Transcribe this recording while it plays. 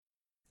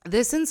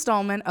This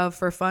installment of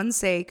For Fun's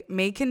Sake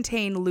may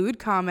contain lewd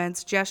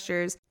comments,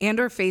 gestures, and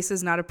or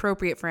faces not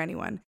appropriate for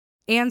anyone,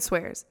 and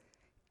swears,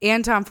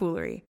 and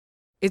tomfoolery.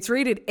 It's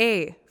rated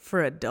A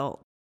for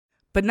adult,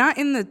 but not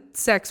in the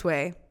sex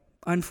way,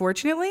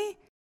 unfortunately.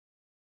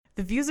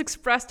 The views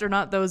expressed are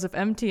not those of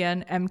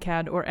MTN,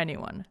 MCAD, or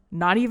anyone,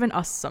 not even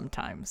us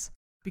sometimes.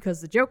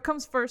 Because the joke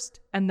comes first,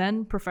 and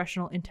then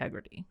professional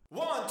integrity.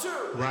 1, 2.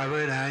 Why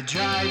would I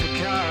drive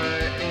a car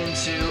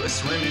into a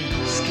swimming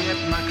pool? Skip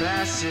my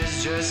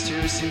classes just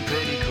to seem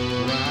pretty cool.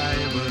 Why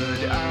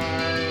would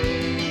I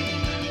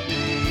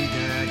be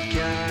that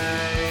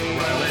guy?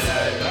 Why would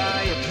I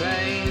buy a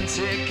plane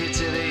ticket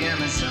to the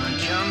Amazon?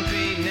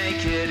 Compete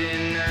naked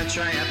in a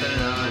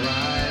triathlon.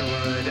 Why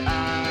would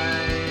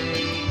I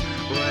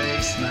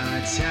waste my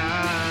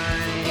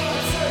time?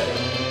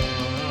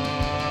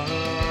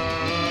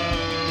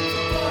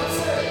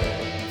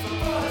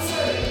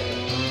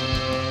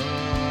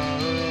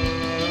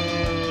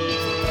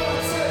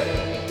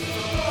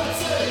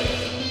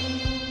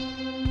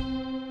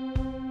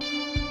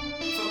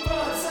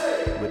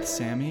 With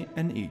Sammy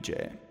and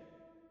EJ.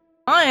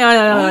 Oh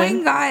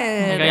my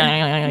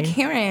god.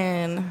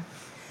 Karen.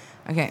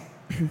 Okay.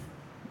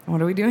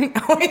 What are we doing?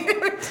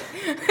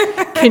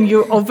 Can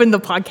you open the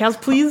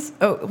podcast, please?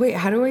 Oh, wait.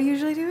 How do I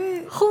usually do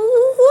it?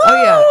 Oh,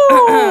 yeah.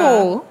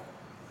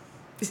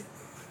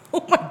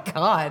 Oh my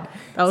god.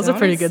 That was a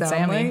pretty good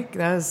Sammy.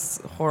 That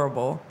was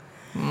horrible.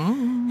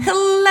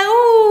 Hello.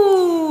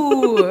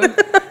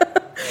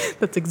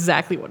 That's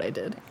exactly what I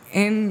did.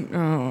 And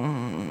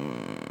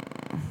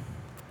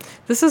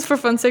This is For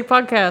Fun's Sake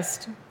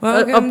podcast.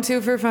 welcome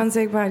to For Fun's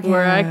Sake podcast,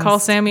 Where I call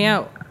Sammy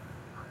out.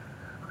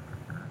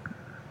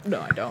 No,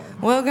 I don't.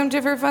 Welcome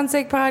to For Fun's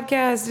Sake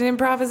podcast, an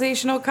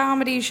improvisational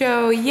comedy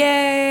show.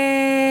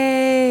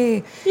 Yay!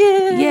 Yay!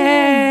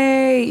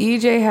 Yay!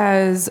 EJ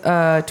has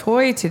a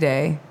toy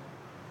today.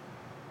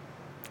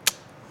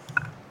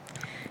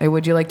 Hey,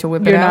 would you like to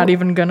whip it You're out? not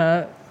even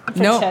gonna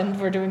No. pretend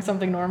we're doing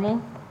something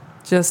normal?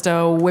 Just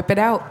whip it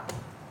out.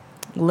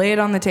 Lay it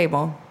on the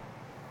table.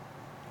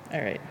 All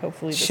right,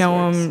 hopefully this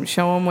Show works.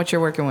 them what you're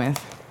working with.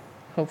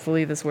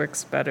 Hopefully this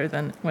works better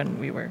than when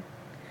we were.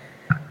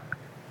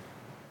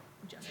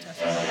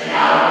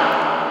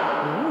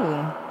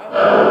 Ooh.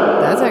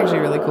 That's actually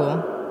really cool.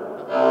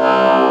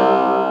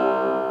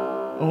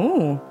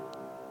 Ooh.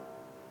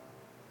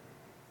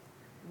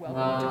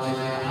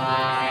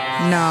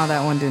 No,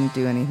 that one didn't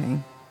do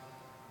anything.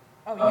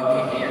 Oh, you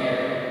can hear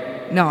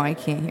it. No, I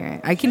can't hear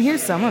it. I can hear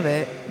some of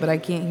it, but I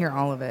can't hear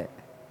all of it.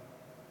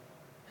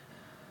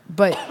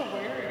 But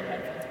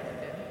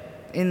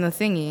in the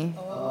thingy,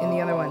 in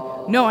the other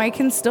one. No, I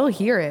can still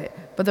hear it.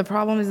 But the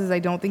problem is I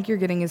don't think you're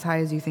getting as high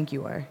as you think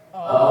you are.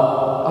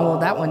 Oh, well,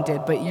 that one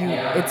did, but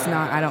it's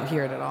not. I don't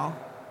hear it at all.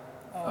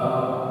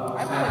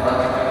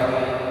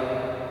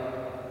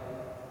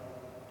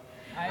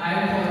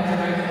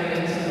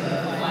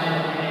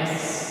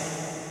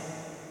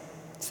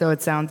 So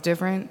it sounds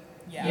different?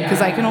 Yeah.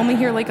 Because I can only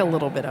hear like a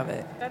little bit of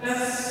it.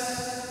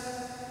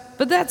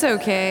 But that's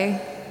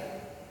okay.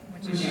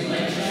 Would you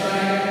like to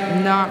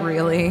try? Not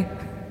really.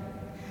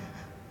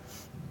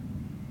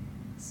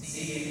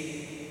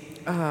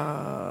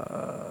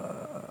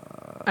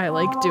 I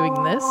like doing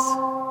this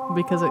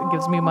because it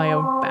gives me my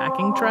own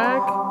backing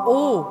track.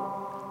 Oh.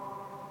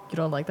 You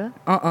don't like that?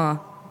 Uh-uh.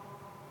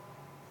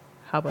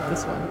 How about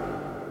this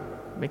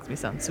one? Makes me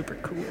sound super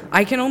cool.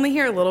 I can only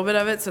hear a little bit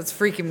of it, so it's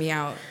freaking me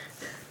out.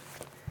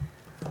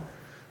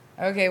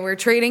 Okay, we're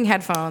trading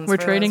headphones. We're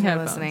for trading those who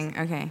are headphones. Listening.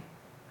 Okay.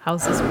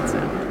 How's this one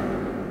sound?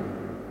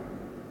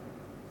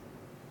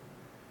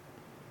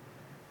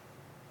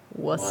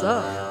 What's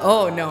up?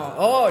 Oh, no.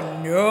 Oh,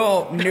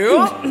 no.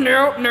 Nope.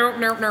 Nope. Nope.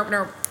 Nope. Nope.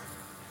 Nope.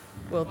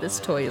 Well, this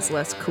toy is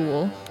less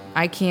cool.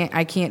 I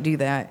can't do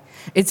that.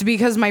 It's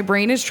because my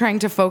brain is trying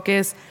to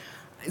focus.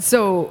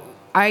 So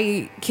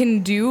I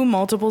can do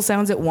multiple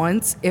sounds at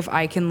once if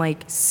I can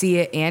like see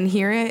it and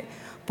hear it.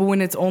 But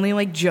when it's only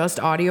like just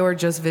audio or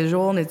just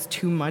visual and it's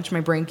too much, my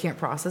brain can't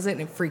process it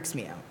and it freaks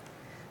me out.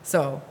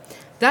 So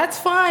that's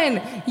fun.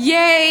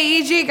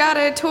 Yay, EJ got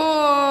a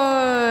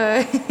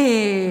toy.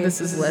 This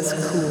is less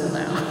cool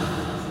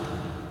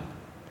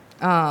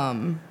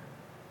now.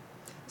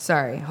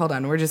 Sorry, hold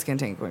on. We're just going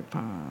to take a quick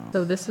pause.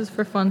 So this is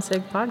For Fun's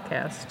Sake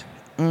podcast.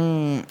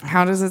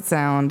 How does it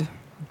sound?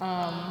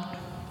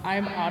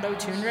 I'm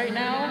auto-tuned right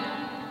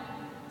now,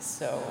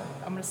 so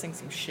I'm going to sing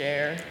some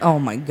Cher. Oh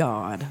my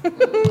God.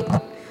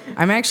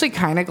 I'm actually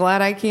kind of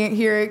glad I can't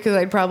hear it because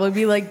I'd probably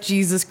be like,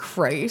 Jesus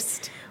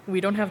Christ.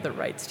 We don't have the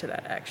rights to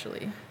that,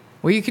 actually.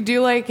 Well, you could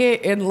do like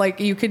it and like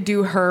you could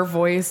do her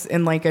voice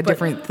in like a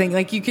different thing.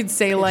 Like you could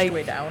say Pitched like,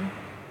 way down.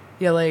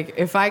 yeah, like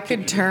if I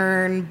could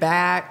turn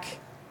back,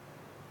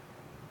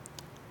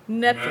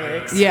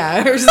 Netflix.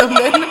 yeah, or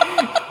something.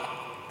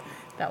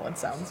 That one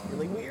sounds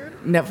really weird.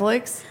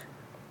 Netflix.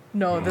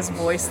 No, this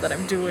voice that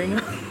I'm doing.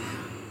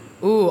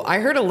 Ooh, I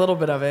heard a little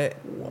bit of it.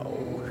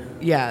 Whoa.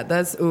 Yeah,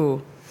 that's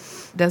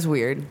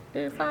weird.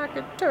 If I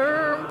could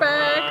turn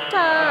back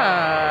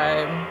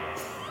time.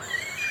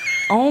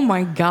 Oh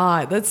my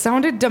God. That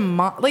sounded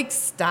like,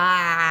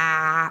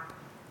 stop.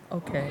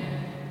 Okay.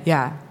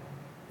 Yeah.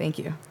 Thank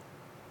you.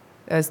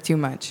 That was too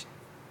much.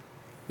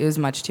 It was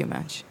much too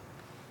much.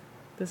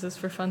 This is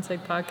For Fun's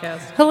Sake podcast.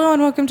 Hello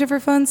and welcome to For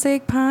Fun's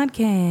Sake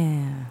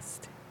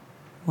podcast.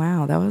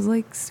 Wow, that was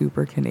like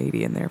super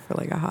Canadian there for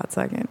like a hot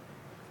second.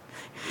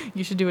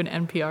 You should do an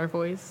NPR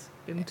voice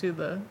into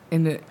the...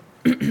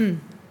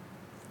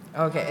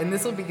 Okay, and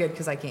this will be good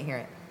because I can't hear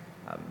it.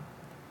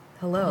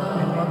 Hello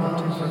and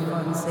welcome to For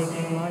Fun's Sake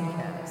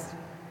podcast,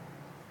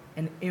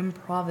 an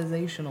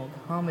improvisational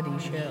comedy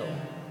show.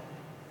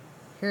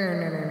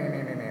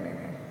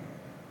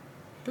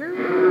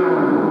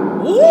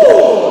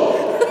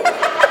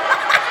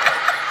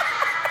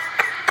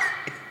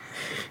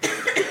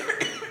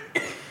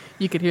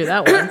 You could hear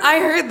that one. I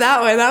heard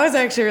that one. That was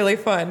actually really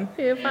fun.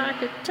 If I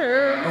could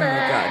turn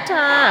back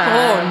time.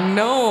 Oh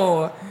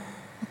no.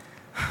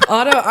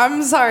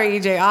 I'm sorry,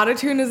 EJ.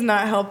 Autotune is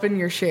not helping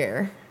your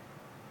share.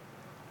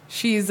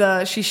 She's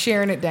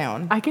sharing it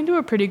down. I can do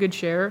a pretty good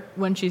share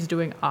when she's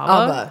doing ABBA.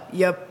 ABBA.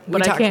 Yep.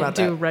 But I can't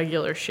do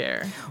regular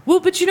share.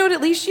 Well, but you know what?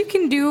 At least you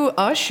can do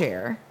a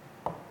share.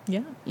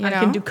 Yeah. You I know?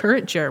 can do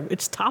current share.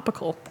 It's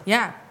topical.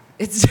 Yeah.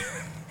 It's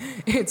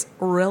it's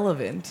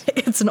relevant.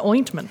 It's an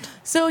ointment.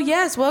 So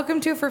yes, welcome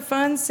to For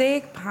Fun's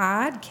Sake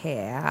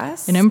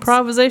podcast. An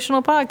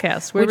improvisational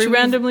podcast where Which we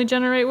randomly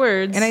generate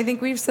words. And I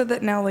think we've said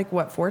that now like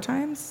what, 4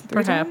 times?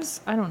 3 Perhaps.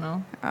 times? I don't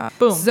know.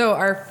 Boom. So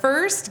our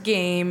first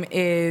game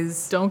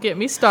is Don't Get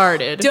Me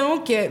Started.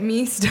 Don't Get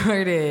Me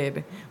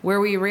Started, where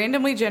we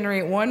randomly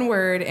generate one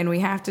word and we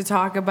have to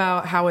talk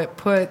about how it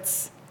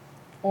puts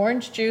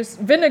Orange juice.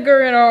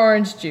 Vinegar in our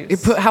orange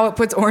juice. how it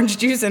puts orange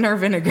juice in our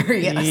vinegar.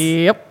 Yes.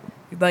 Yep.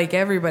 Like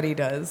everybody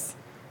does.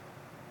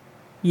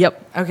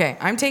 Yep. Okay,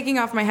 I'm taking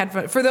off my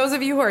headphones. For those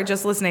of you who are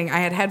just listening, I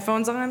had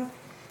headphones on,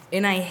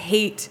 and I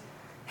hate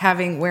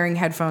wearing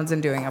headphones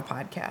and doing a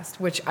podcast,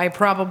 which I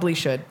probably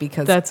should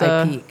because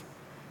I peak.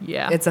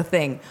 Yeah. It's a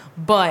thing,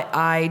 but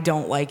I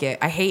don't like it.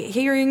 I hate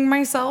hearing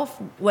myself.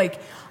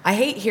 Like, I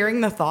hate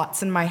hearing the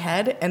thoughts in my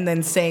head and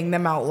then saying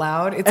them out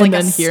loud. It's And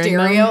like a then hearing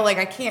stereo. them? Like,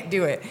 I can't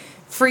do it.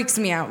 Freaks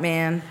me out,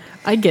 man.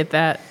 I get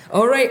that.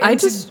 All right.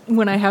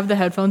 When I have the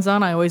headphones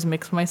on, I always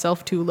mix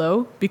myself too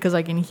low because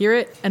I can hear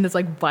it and it's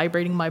like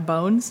vibrating my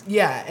bones.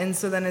 Yeah, and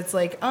so then it's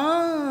like,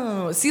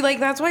 oh. See, like,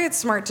 that's why it's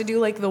smart to do,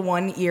 like, the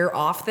one ear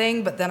off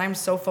thing, but then I'm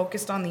so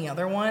focused on the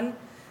other one.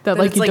 That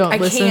like it's you don't I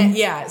listen? Can't,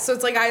 yeah, so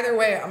it's like either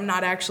way, I'm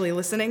not actually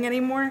listening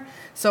anymore.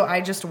 So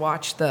I just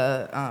watch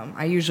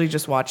I usually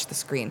just watch the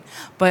screen.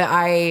 But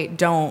I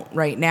don't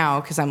right now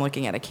because I'm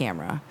looking at a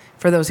camera.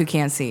 For those who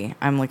can't see,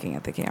 I'm looking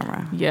at the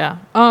camera. Yeah.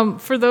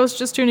 For those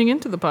just tuning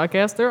into the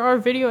podcast, there are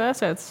video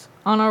assets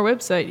on our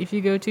website. If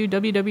you go to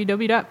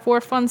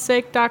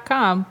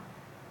www.forfunsake.com,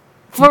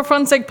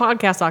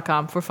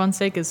 forfunsakepodcast.com. For Fun's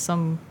Sake is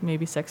some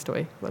maybe sex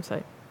toy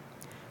website.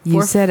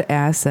 You said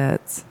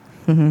assets.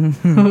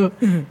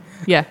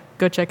 Yeah,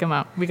 go check them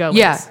out. We got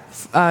links.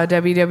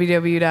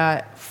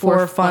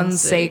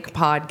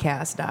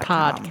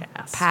 www.forfunsakepodcast.com.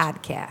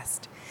 Podcast.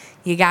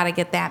 You got to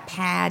get that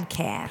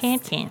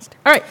podcast.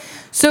 All right.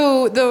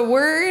 So the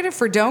word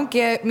for don't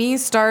get me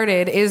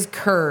started is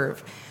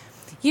curve.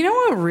 You know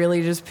what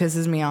really just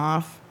pisses me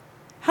off?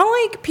 How,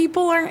 like,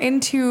 people aren't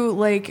into,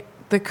 like,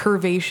 the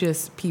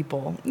curvaceous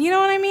people. You know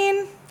what I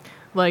mean?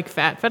 Like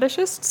fat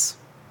fetishists?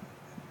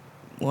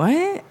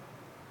 What?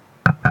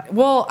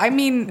 Well, I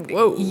mean,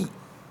 Whoa.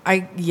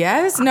 I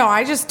just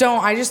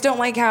don't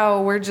like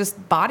how we're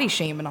just body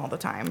shaming all the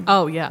time.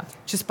 Oh, yeah.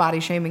 Just body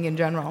shaming in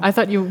general. I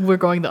thought you were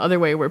going the other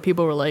way where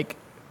people were like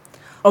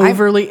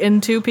overly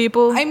into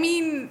people. I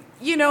mean,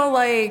 you know,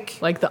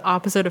 like the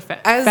opposite of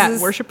fat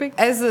worshipping.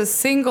 As a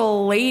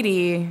single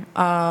lady,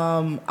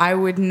 I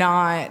would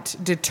not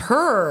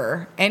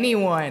deter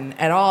anyone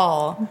at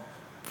all.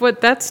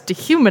 But that's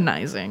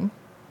dehumanizing.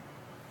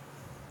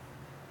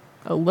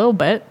 A little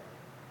bit.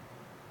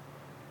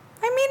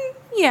 I mean,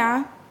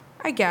 yeah,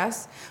 I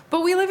guess.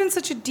 But we live in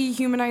such a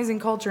dehumanizing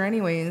culture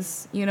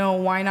anyways. You know,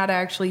 why not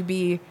actually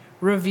be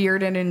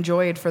revered and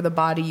enjoyed for the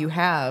body you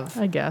have?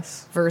 I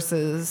guess.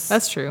 Versus...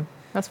 That's true.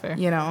 That's fair.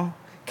 You know?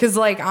 Because,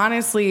 like,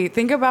 honestly,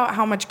 think about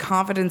how much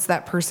confidence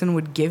that person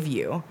would give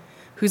you.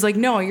 Who's like,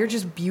 no, you're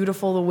just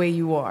beautiful the way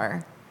you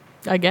are.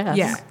 I guess.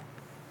 Yeah.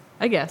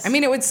 I guess. I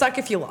mean, it would suck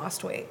if you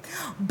lost weight.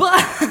 But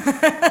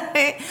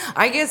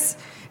I guess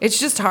it's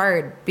just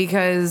hard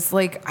because,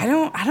 like, I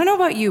don't know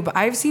about you, but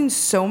I've seen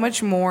so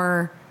much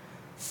more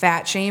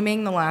fat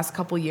shaming the last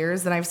couple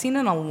years than I've seen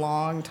in a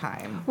long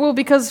time. Well,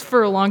 because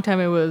for a long time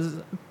it was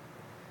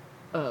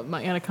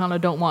my anaconda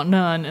don't want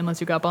none unless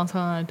you got buns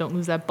on, don't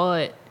lose that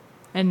butt.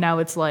 And now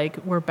it's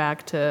like we're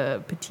back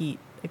to petite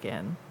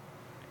again.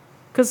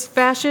 Because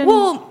fashion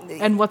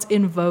and what's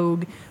in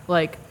vogue,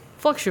 like,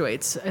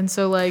 fluctuates. And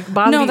so, like,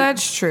 body... No,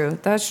 that's true.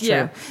 That's true.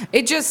 Yeah.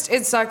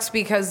 It sucks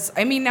because,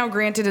 I mean, now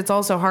granted, it's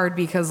also hard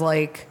because,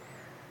 like,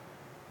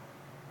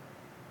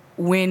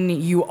 when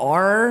you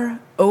are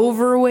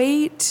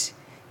overweight,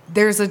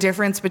 there's a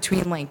difference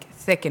between, like,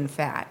 thick and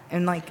fat.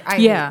 And, like, I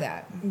hate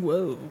that.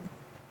 Whoa.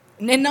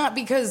 And not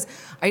because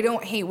I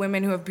don't hate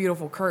women who have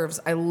beautiful curves.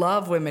 I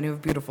love women who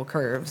have beautiful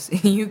curves.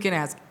 You can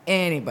ask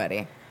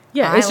anybody.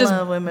 Yeah, I it's just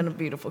love women with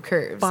beautiful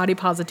curves. body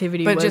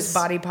positivity. But was, just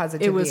body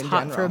positivity It was in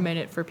hot for a general.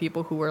 minute for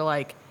people who were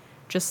like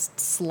just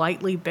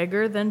slightly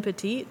bigger than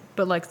petite,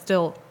 but like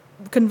still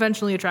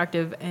conventionally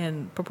attractive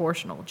and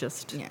proportional,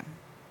 just Yeah.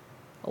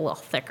 a little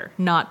thicker,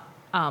 not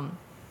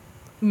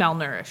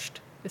malnourished,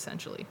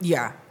 essentially.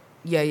 Yeah.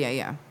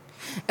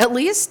 At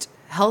least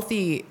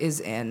healthy is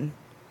in.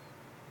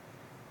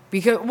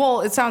 Because,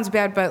 well, it sounds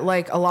bad, but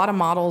like a lot of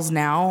models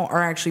now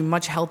are actually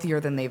much healthier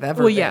than they've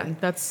ever Well, been. yeah,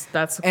 that's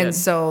good. And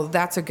so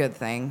that's a good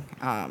thing.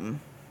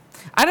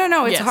 I don't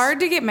know. It's Yes. hard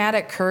to get mad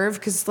at curve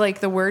because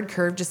like the word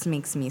curve just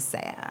makes me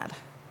sad.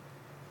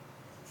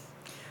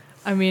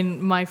 I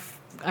mean,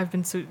 I've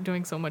been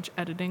doing so much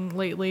editing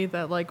lately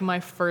that like my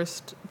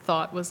first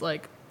thought was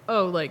like,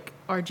 oh, like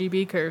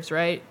RGB curves,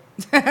 right?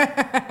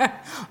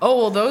 Oh,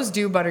 well, those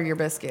do butter your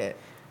biscuit.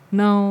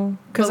 No,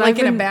 Because like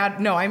in a bad,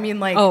 no, I mean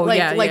like, Oh, like,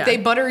 yeah, like yeah. they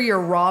butter your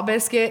raw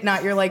biscuit,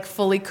 not your like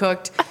fully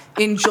cooked,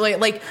 enjoy it,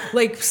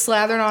 like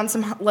slathered on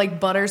some like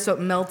butter so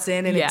it melts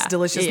in and it's Yeah,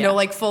 delicious. yeah. No,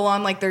 like full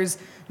on, like there's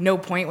no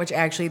point, which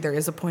actually there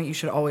is a point. You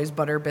should always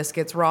butter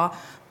biscuits raw,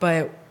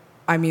 but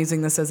I'm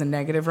using this as a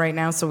negative right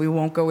now, so we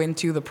won't go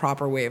into the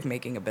proper way of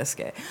making a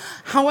biscuit.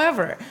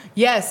 However,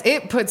 yes,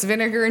 it puts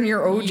vinegar in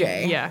your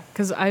OJ. Yeah,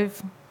 because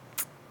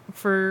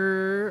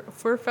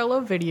for fellow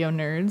video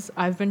nerds,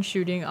 I've been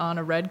shooting on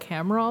a Red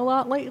camera a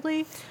lot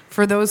lately.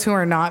 For those who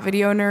are not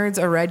video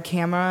nerds, a Red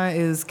camera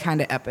is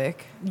kind of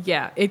epic.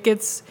 Yeah, it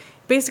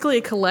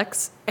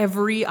collects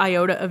every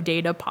iota of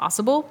data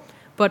possible,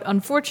 but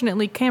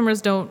unfortunately,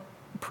 cameras don't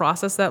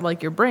process that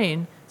like your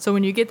brain. So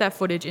when you get that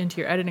footage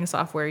into your editing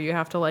software, you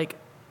have to like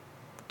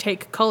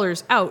take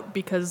colors out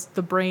because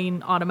the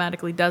brain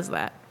automatically does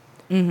that.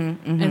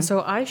 And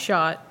so I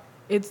shot.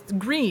 It's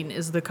green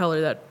is the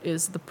color that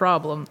is the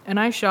problem, and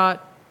I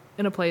shot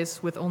in a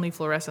place with only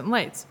fluorescent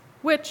lights,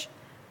 which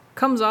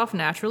comes off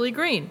naturally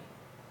green.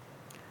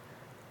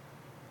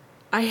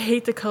 I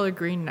hate the color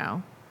green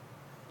now.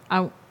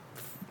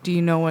 Do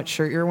you know what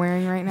shirt you're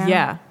wearing right now?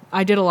 Yeah,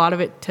 I did a lot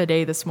of it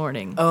today this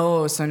morning.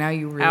 Oh, so now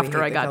you really After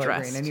hate I the got color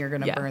dressed. green and you're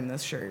gonna Yeah. burn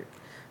this shirt.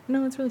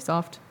 No, it's really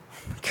soft.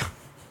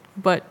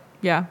 But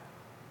yeah,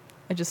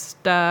 I just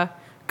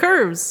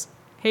curves.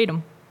 Hate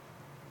them.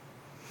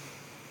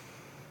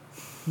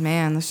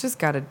 Man, this just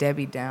got a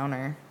Debbie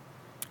Downer.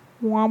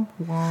 Womp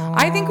womp.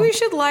 I think we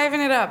should liven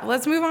it up.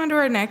 Let's move on to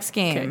our next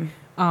game.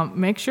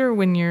 Make sure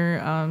when you're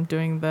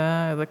doing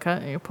the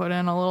cut, you put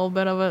in a little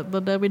bit of the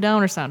Debbie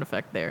Downer sound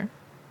effect there.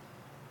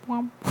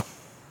 Womp.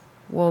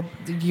 Well,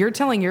 you're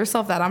telling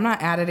yourself that. I'm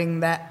not adding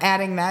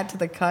that to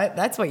the cut.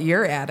 That's what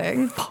you're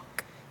adding.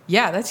 Fuck.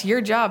 Yeah, that's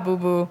your job,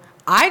 boo-boo.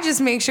 I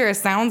just make sure it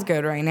sounds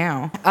good right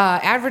now.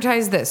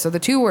 Advertise this. So the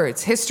two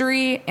words,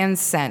 history and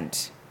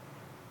scent.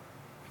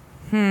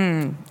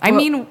 I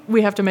mean,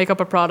 we have to make up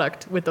a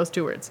product with those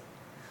two words.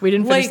 We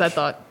didn't finish like- that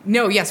thought.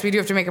 No, yes, we do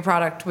have to make a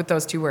product with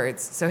those two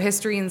words. So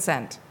history and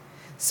scent.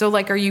 So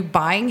like, are you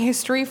buying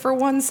history for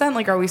 1 cent?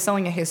 Like, are we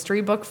selling a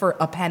history book for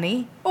a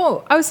penny?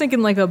 Oh, I was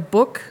thinking like a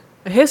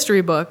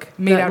history book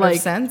Made that, out of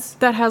like, scents?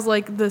 that has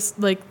like this,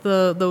 like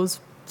those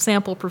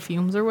sample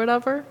perfumes or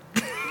whatever.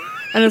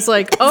 And it's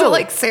like, Is oh, it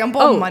like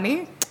sample oh.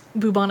 money?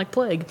 bubonic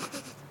plague.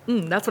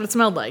 That's what it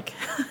smelled like.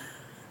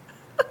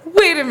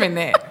 Wait a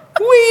minute.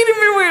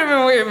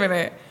 Wait a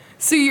minute.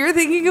 So you're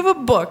thinking of a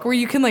book where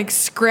you can like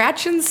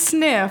scratch and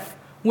sniff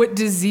what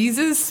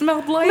diseases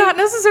smelled like? Not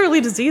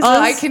necessarily diseases.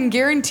 I can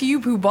guarantee you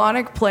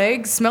bubonic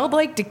plague smelled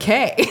like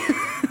decay.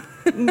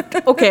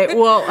 Okay,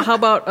 well, how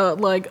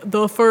about like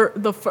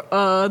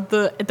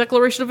the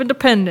Declaration of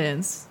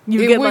Independence?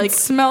 You It get would like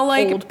smell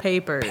like old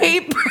paper.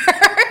 paper.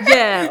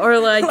 Yeah, or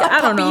like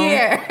I don't know.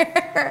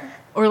 Yeah.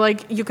 Or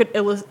like you could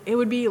it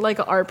would be like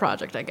an art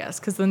project, I guess,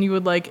 because then you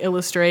would like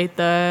illustrate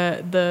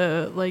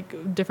the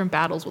like different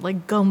battles with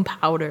like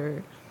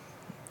gunpowder.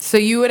 So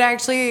you would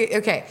actually,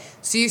 okay,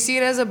 so you see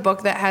it as a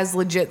book that has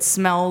legit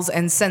smells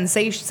and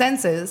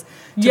senses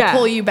to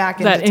pull you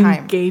back into that time.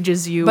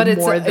 engages you But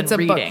more than it's a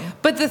reading. book.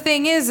 But the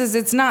thing is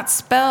it's not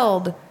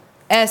spelled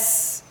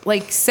S,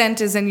 like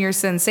scent is in your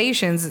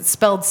sensations. It's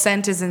spelled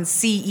scent as in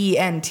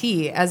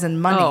CENT, as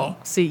in money. Oh,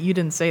 see, you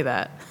didn't say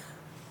that.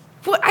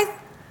 What,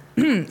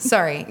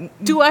 sorry.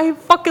 Do I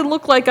fucking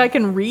look like I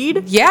can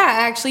read? Yeah,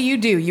 actually you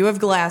do. You have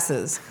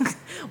glasses.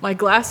 My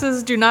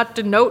glasses do not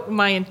denote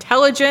my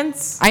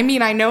intelligence. I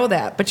mean, I know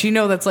that, but you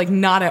know that's like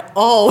not at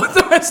all what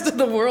the rest of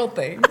the world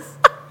thinks.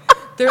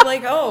 They're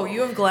like, oh,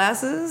 you have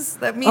glasses?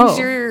 That means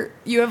Oh.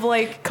 you have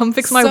like Come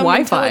fix my some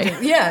Wi-Fi.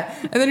 intelligence. Yeah.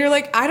 And then you're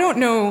like, I don't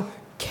know,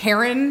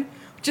 Karen.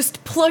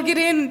 Just plug it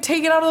in,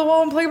 take it out of the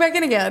wall, and plug it back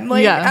in again.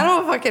 Like, Yeah. I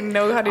don't fucking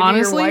know how to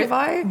Honestly, do your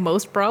Wi-Fi.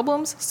 most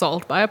problems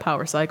solved by a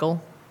power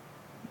cycle.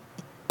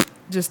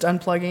 Just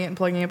unplugging it and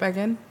plugging it back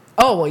in.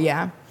 Oh, well,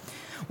 yeah.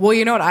 Well,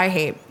 you know what I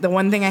hate? The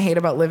one thing I hate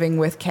about living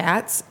with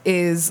cats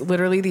is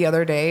literally the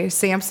other day,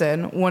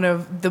 Samson, one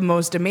of the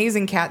most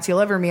amazing cats you'll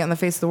ever meet on the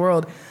face of the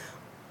world,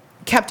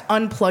 kept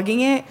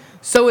unplugging it.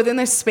 So within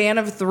the span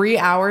of 3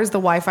 hours, the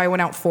Wi-Fi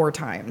went out 4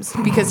 times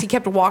because he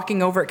kept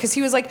walking over it because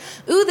he was like,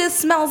 ooh, this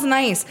smells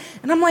nice.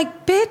 And I'm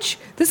like, bitch,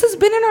 this has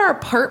been in our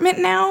apartment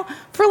now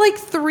for like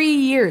 3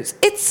 years.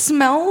 It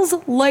smells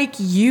like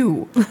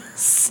you.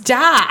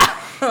 Stop.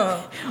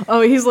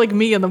 Oh, he's like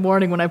me in the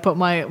morning when I put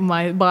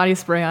my body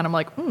spray on. I'm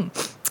like,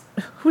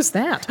 who's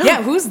that?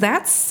 Yeah, who's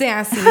that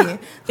sassy? Who's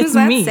It's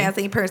that me.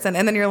 sassy person?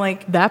 And then you're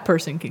like, That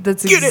person can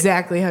that's get it.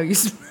 exactly how you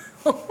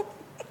smell.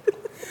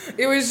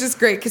 It was just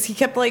great because he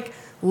kept like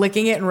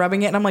licking it and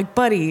rubbing it. And I'm like,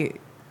 buddy,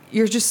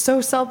 you're just so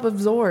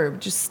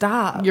self-absorbed. Just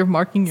stop. You're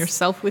marking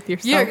yourself with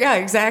yourself. Yeah,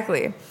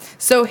 exactly.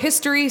 So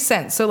history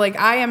cent. So like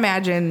I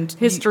imagined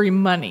History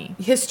money.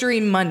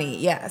 history money.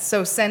 Yeah.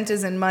 So cent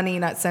is in money,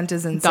 not cent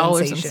is in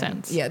Dollars and sensation.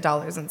 cents. Yeah,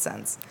 dollars and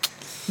cents.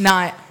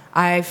 Not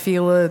I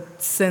feel a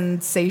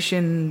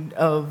sensation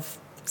of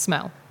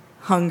Smell.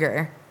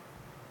 hunger.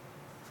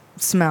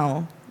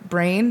 Smell.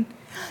 Brain.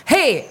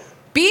 Hey,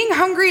 being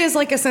hungry is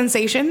like a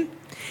sensation.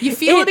 You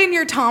feel it in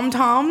your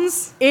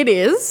tom-toms. It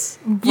is.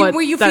 But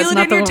Where you that's feel it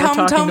not in the your one we're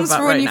talking tom-toms about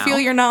for when right you now. feel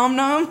your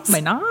nom-noms. My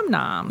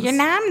nom-noms. Your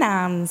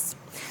nom-noms.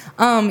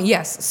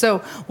 Yes.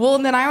 So, well,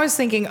 and then I was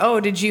thinking, oh,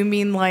 did you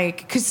mean like,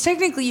 because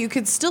technically you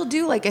could still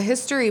do like a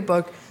history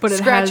book, But it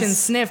scratch has- and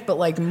sniff, but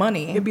like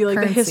money. It'd be like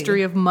currency. the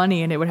history of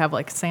money, and it would have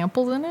like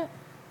samples in it.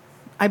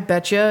 I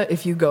bet you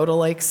if you go to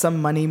like some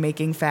money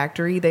making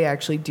factory, they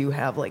actually do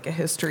have like a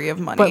history of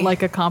money. But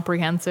like a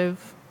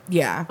comprehensive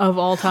yeah. of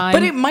all time.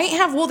 But it might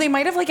have, well, they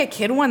might have like a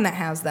kid one that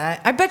has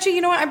that. I bet you, you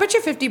know what? I bet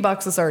you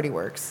 $50 this already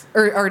works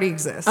or already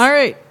exists. All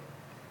right.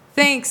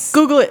 Thanks.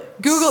 Google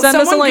it. Google- Send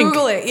us a someone link.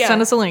 Google it, yeah.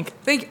 Send us a link.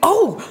 Thank you.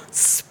 Oh,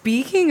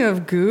 speaking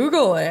of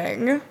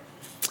Googling,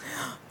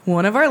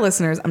 one of our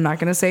listeners, I'm not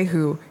going to say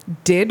who,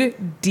 did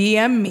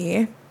DM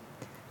me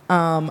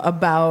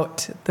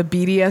about the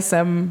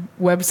BDSM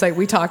website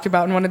we talked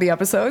about in one of the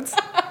episodes.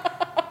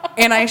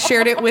 And I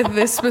shared it with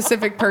this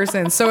specific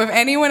person. So if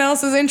anyone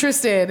else is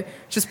interested,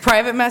 just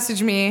private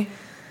message me,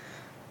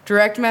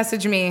 direct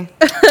message me.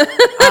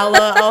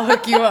 I'll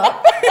hook you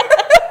up.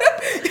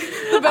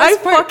 The I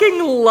best part-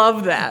 fucking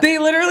love that. they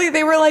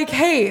were like,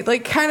 hey,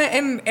 like kind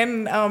of,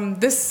 and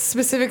this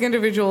specific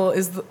individual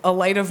is a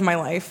light of my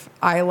life.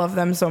 I love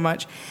them so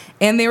much.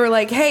 And they were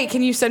like, hey,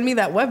 can you send me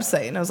that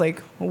website? And I was like,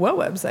 what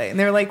website? And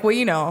they were like, well,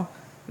 you know,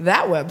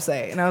 that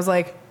website. And I was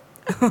like,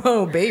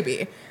 oh,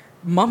 baby,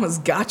 mama's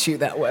got you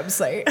that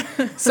website.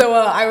 So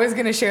I was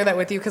going to share that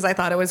with you because I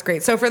thought it was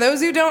great. So for those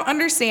who don't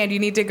understand, you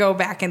need to go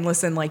back and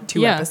listen like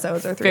 2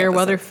 episodes or 3 Fair episodes.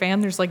 weather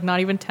fan. There's like not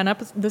even 10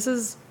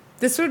 episodes.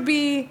 This would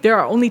be... There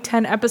are only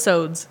 10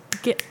 episodes.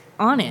 Get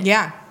on it.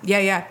 Yeah.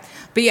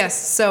 But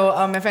yes, so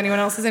if anyone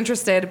else is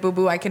interested, boo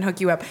boo, I can hook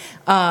you up.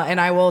 And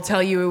I will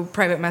tell you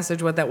private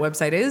message what that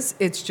website is.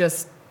 It's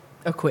just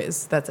a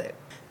quiz. That's it.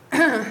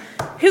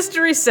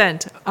 History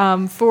sent.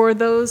 For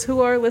those who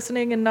are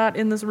listening and not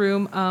in this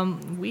room,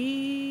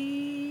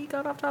 we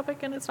got off topic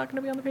and it's not going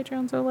to be on the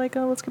Patreon. So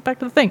let's get back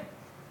to the thing.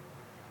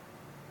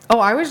 Oh,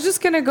 I was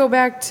just going to go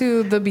back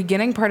to the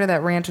beginning part of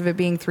that rant of it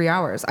being 3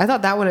 hours. I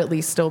thought that would at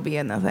least still be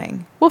in the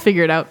thing. We'll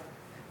figure it out.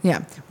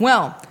 Yeah.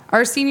 Well,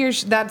 our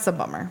seniors, that's a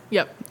bummer.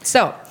 Yep.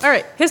 So, All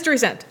right. History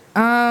sent.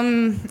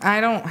 I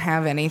don't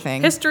have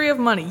anything. History of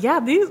money. Yeah,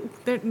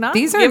 they're not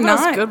These are giving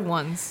not- us good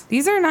ones.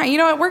 These are not, you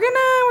know what, we're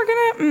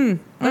gonna,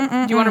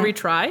 Do you want to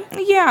retry?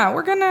 yeah,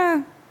 we're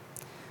gonna.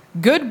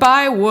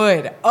 Goodbye,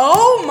 wood.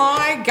 Oh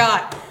my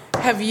God.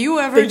 Have you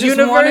ever The just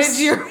universe-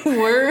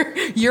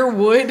 wanted your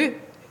wood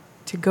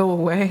to go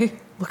away?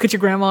 Look at your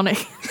grandma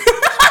naked.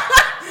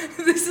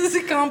 This is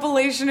a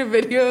compilation of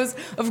videos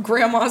of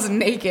grandmas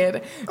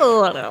naked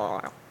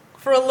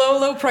for a low,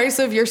 low price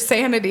of your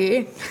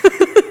sanity.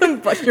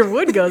 But your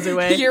wood goes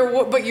away.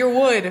 But your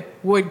wood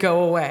would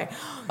go away.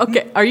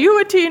 Okay, are you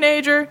a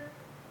teenager?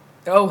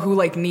 Oh, who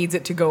like needs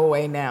it to go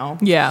away now?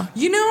 Yeah.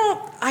 You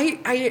know,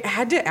 I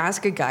had to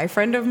ask a guy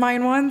friend of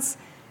mine once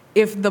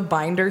if the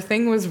binder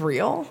thing was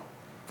real.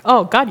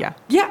 Oh, God, yeah.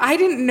 Yeah, I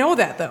didn't know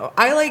that though.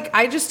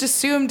 I just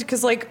assumed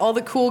because like all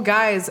the cool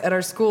guys at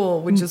our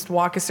school would just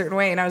walk a certain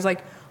way, and I was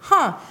like,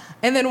 huh.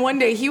 And then one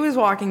day he was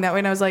walking that way,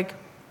 and I was like,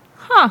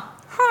 huh.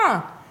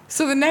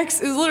 So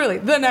literally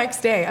the next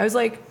day, I was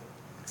like,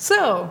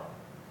 so,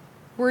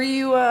 were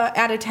you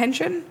at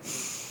attention?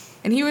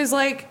 And he was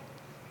like,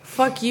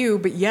 fuck you,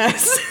 but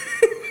yes.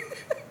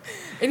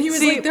 And he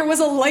was like, there was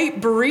a light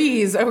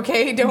breeze,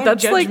 okay? Don't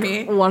That's judge like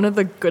me. one of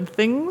the good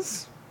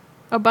things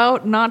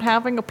about not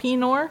having a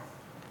penor.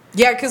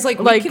 Yeah, because like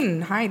we like-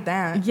 can hide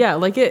that. Yeah,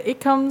 like it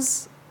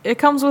comes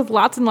with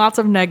lots and lots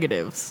of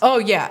negatives. Oh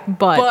yeah,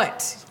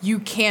 But you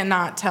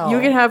cannot tell. You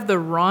can have the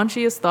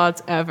raunchiest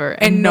thoughts ever,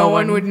 and no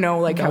one would know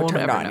like no how one would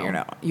turned ever on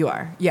know. you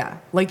are. Yeah,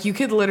 like you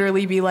could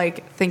literally be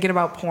like thinking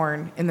about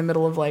porn in the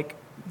middle of like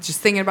just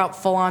thinking about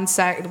full on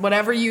sex,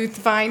 whatever you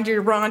find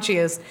your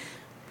raunchiest,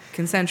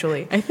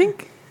 consensually I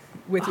think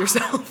with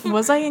yourself.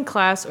 was I in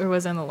class or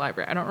was I in the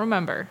library? I don't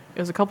remember. It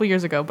was a couple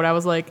years ago, but I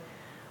was like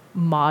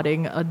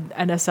modding an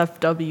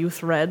NSFW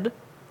thread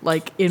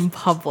like in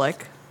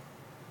public.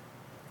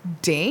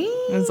 Dang.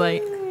 It was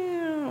like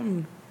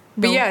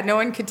But yeah, no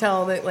one could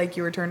tell that like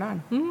you were turned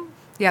on. Mm-hmm.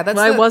 Yeah, that's.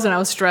 Well, I wasn't. I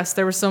was stressed.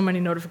 There were so many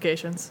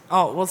notifications.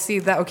 Oh, well, see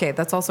that. Okay,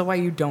 that's also why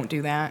you don't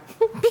do that.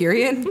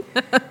 Period.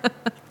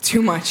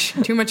 Too much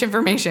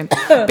information.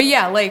 But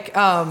yeah, like,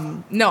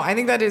 no, I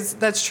think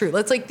that's true.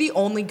 That's like the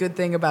only good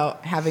thing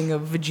about having a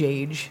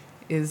vajayge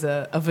is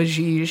a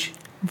vajige.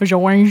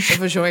 Vajayge. A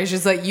vajayge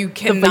is like you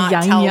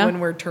cannot tell when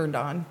we're turned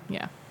on.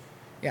 Yeah.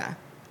 Yeah,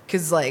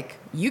 because like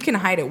you can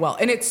hide it well,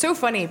 and it's so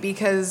funny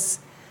because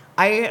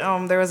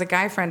there was a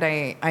guy friend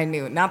I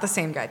knew, not the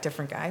same guy,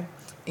 different guy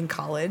in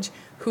college,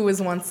 who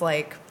was once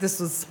like,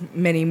 this was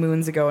many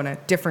moons ago in a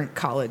different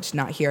college,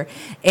 not here,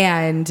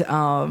 and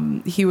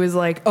he was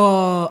like,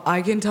 oh,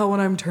 I can tell when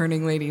I'm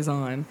turning ladies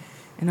on,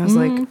 and I was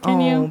like,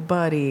 oh,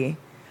 buddy,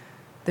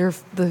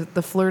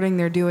 the flirting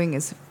they're doing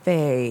is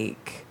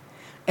fake.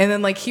 And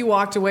then, like, he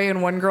walked away,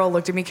 and one girl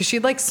looked at me because she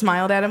like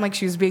smiled at him like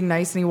she was being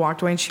nice, and he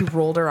walked away, and she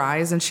rolled her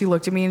eyes, and she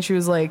looked at me, and she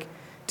was like,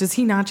 does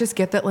he not just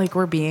get that like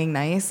we're being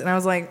nice? And I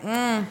was like,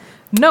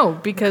 no,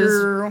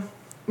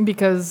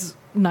 because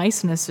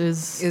niceness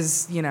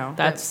is you know,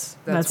 that's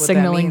what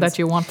signaling that that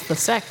you want the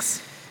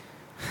sex.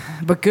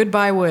 But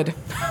goodbye wood.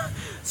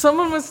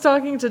 Someone was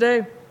talking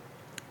today.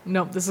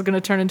 Nope, this is going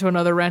to turn into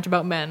another rant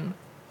about men.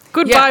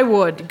 Goodbye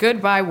wood.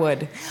 Goodbye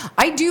wood.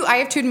 I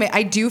have to admit,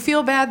 I do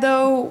feel bad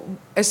though,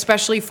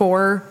 especially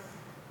for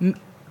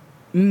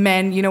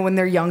men, you know, when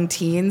they're young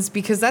teens,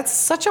 because that's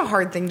such a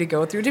hard thing to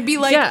go through, to be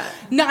like,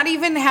 not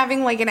even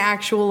having like an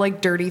actual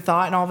like dirty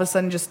thought, and all of a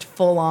sudden just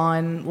full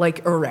on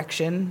like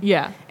erection.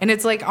 Yeah. And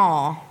it's like,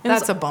 oh,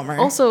 that's a bummer.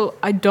 Also,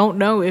 I don't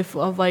know if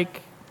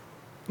like,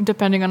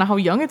 depending on how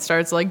young it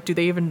starts, like, do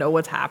they even know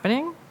what's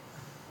happening?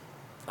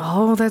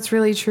 Oh, that's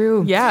really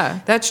true. Yeah.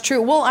 That's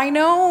true. Well, I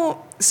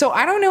know, so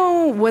I don't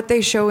know what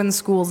they show in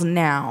schools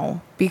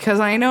now,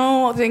 because I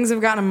know things have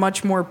gotten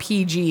much more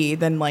PG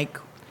than like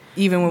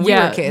even when we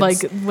were kids.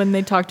 Like when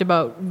they talked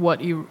about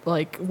what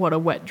a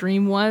wet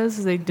dream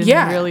was, they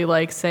didn't really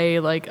like say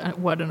like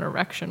what an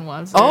erection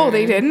was. Oh,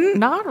 they didn't?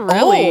 Not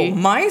really. Oh,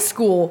 my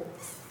school,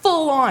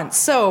 full on.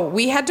 So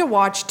we had to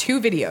watch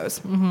 2 videos.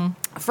 Mm-hmm.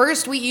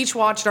 First, we each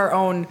watched our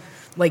own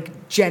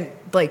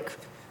cystic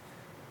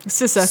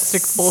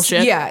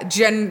bullshit.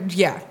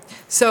 Yeah.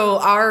 So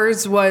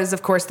ours was,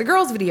 of course, the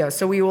girls' video.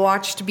 So we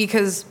watched,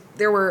 because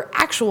there were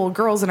actual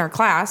girls in our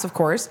class, of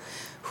course,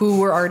 who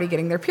were already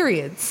getting their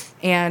periods.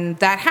 And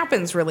that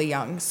happens really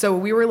young. So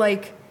we were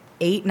like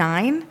 8,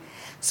 9.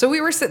 So we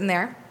were sitting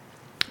there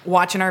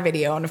watching our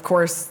video. And of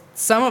course,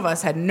 some of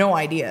us had no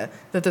idea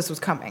that this was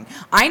coming.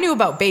 I knew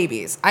about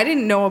babies. I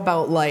didn't know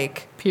about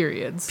like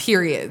periods.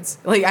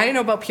 Like I didn't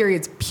know about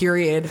periods,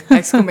 period,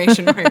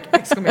 exclamation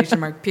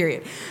mark,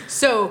 period.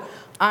 So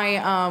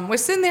I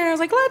was sitting there and I was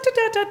like, la, da,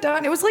 da, da, da.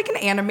 And it was like an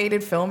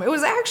animated film. It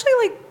was actually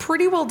like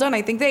pretty well done.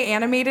 I think they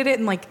animated it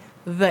in like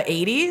the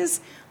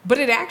 80s, but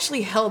it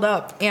actually held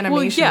up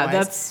animation. Well, yeah,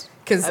 that's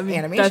because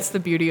animation. That's the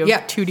beauty of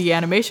 2D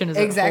animation, is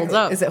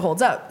it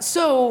holds up.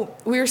 So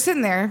we were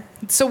sitting there.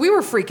 So we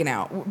were freaking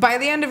out. By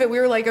the end of it, we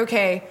were like,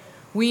 okay,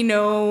 we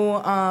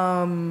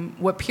know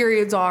what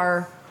periods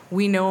are.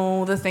 We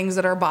know the things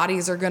that our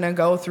bodies are going to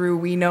go through.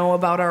 We know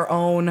about our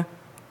own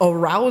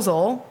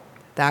arousal.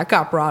 That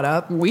got brought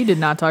up. We did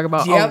not talk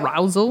about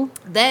arousal.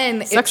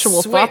 Then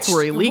sexual thoughts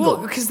were illegal.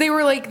 Because they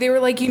were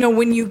like, you know,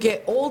 when you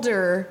get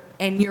older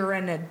and you're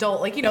an adult,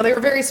 like, you know, they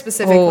were very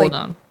specific. Hold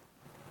on.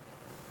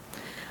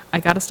 I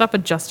got to stop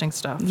adjusting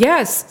stuff.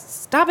 Yes.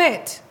 Stop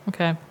it.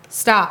 Okay.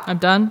 Stop. I'm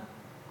done.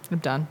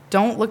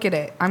 Don't look at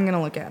it. I'm going to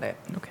look at it.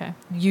 Okay.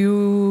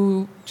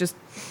 You just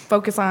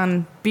focus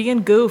on being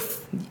a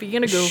goof.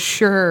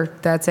 Sure.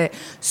 That's it.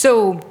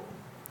 So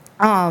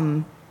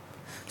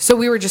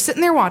we were just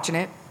sitting there watching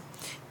it.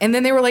 And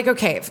then they were like,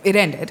 okay, it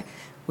ended.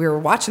 We were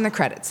watching the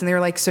credits. And they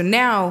were like, so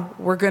now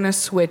we're going to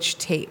switch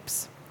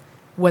tapes.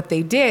 What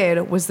they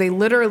did was they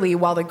literally,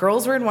 while the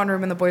girls were in one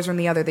room and the boys were in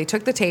the other, they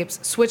took the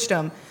tapes, switched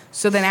them.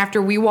 So then after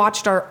we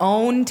watched our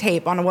own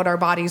tape on what our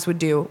bodies would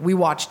do, we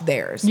watched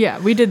theirs. Yeah,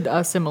 we did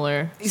a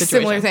similar situation.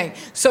 Similar thing.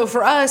 So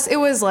for us, it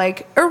was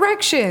like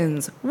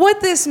erections,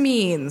 what this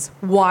means.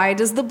 Why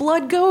does the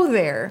blood go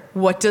there?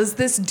 What does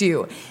this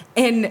do?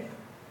 And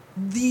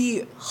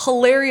the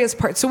hilarious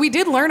part. So we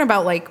did learn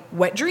about like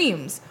wet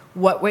dreams,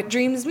 what wet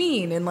dreams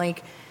mean, and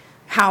like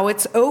how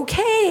it's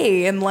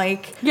okay, and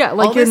like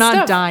like you're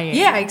not dying.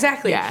 Yeah,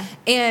 exactly. Yeah.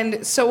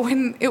 And so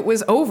when it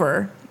was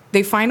over,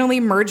 they finally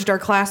merged our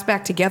class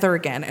back together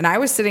again, and I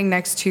was sitting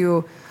next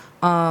to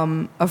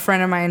a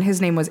friend of mine.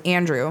 His name was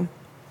Andrew,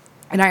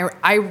 and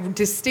I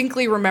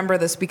distinctly remember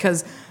this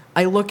because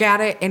I look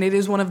at it and it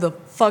is one of the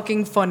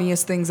fucking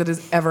funniest things that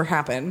has ever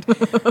happened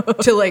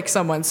to like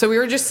someone. So we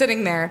were just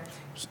sitting there,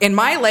 and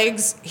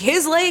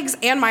his legs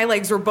and my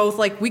legs were both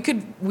like,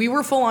 we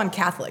were full on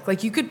Catholic.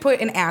 Like you could put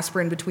an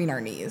aspirin between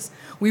our knees.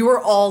 We were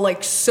all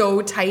like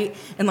so tight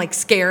and like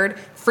scared,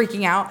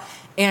 freaking out.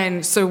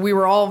 And so we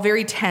were all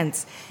very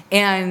tense.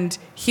 And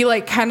he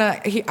like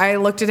I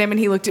looked at him and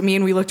he looked at me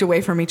and we looked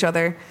away from each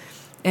other.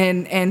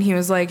 And he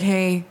was like,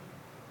 hey,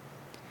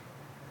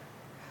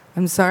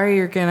 I'm sorry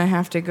you're going to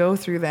have to go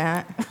through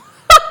that.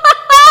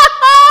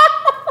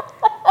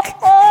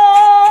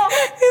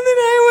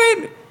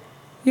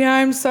 Yeah,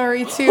 I'm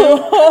sorry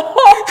too.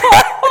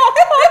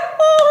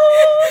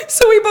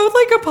 So we both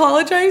like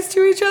apologized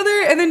to each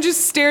other and then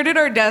just stared at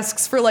our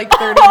desks for like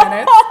 30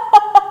 minutes.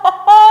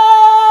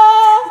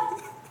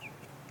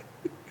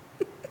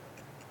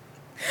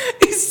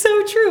 It's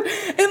so true.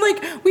 And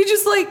like we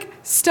just like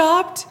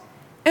stopped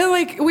and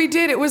like we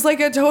did. It was like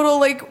a total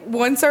like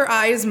once our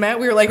eyes met,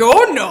 we were like,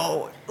 oh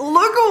no,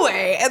 look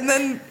away. And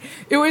then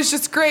it was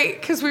just great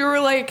because we were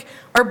like,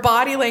 our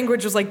body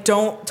language was like,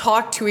 don't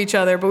talk to each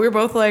other. But we were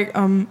both like,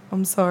 I'm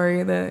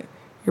sorry that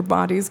your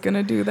body's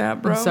gonna do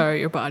that, bro. I'm sorry,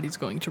 your body's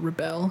going to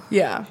rebel.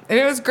 Yeah, and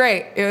it was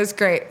great. It was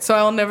great. So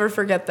I'll never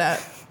forget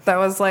that. That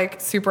was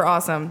like super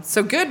awesome.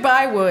 So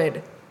goodbye,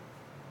 Wood,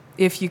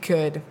 if you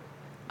could.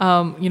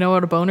 You know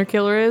what a boner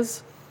killer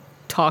is?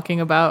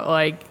 Talking about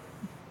like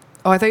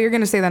Oh, I thought you were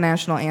gonna say the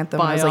national anthem.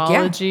 biology.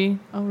 I was like,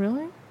 Oh,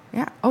 really?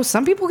 yeah. Oh,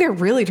 some people get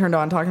really turned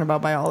on talking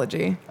about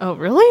biology. Oh,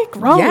 really?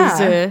 Gross.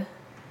 Yeah.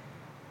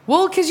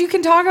 Well, because you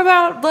can talk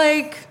about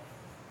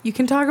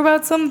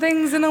some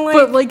things in a like,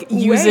 But like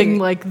using way.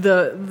 like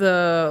the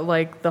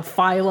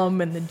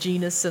phylum and the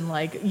genus and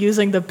like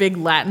using the big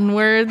Latin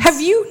words. Have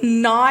you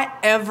not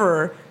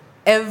ever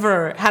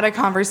had a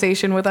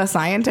conversation with a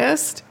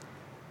scientist?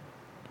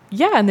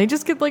 Yeah, and they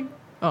just get like,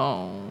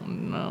 oh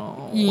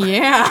no.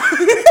 Yeah.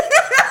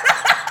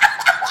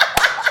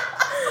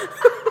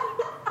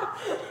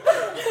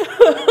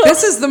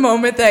 This is the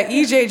moment that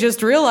EJ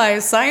just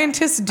realized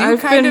scientists do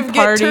kind of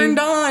get turned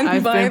on.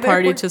 I've by been their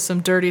party work. to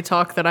some dirty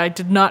talk that I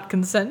did not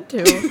consent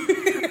to.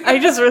 I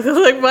just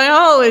really like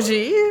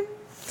biology.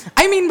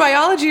 I mean,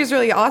 biology is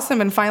really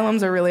awesome and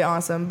phylums are really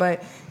awesome,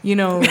 but you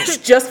know,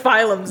 Just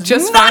phylums.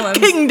 Just not phylums.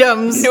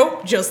 kingdoms.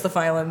 nope, just the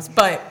phylums.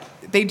 But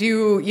they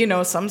do, you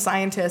know, some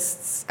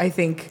scientists, I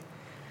think,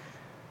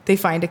 they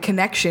find a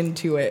connection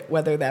to it,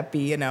 whether that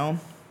be, you know.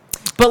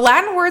 But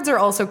Latin words are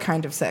also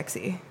kind of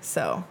sexy,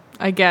 so.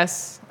 I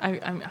guess. I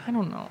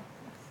don't know.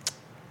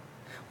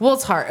 Well,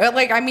 it's hard.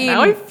 Like, I mean,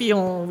 Now I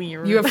feel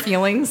weird. you have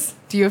feelings?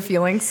 Do you have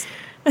feelings?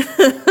 Well,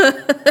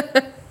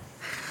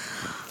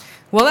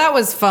 that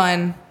was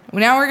fun.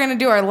 Now we're going to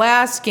do our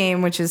last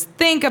game, which is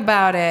Think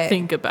About It.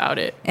 Think about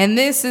it. And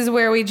this is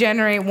where we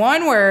generate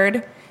one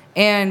word,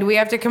 and we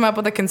have to come up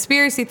with a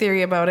conspiracy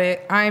theory about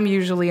it. I'm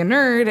usually a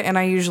nerd, and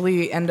I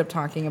usually end up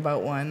talking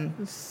about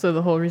one. So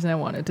the whole reason I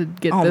wanted to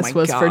get Oh this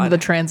my was for God. the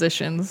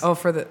transitions. Oh,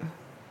 for the...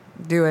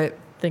 Do it.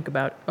 Think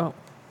about. Oh.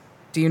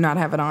 Do you not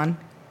have it on?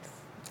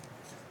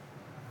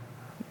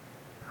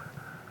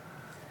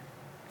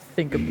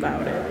 Think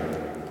about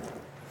it.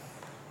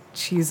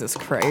 Jesus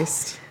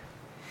Christ.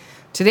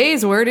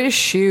 Today's word is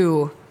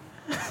shoe.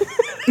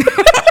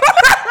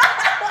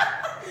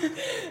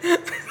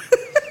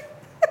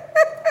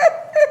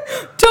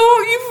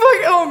 Don't you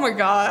fuck... Oh my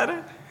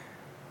God.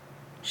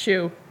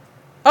 Shoe.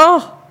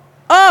 Oh.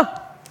 Oh.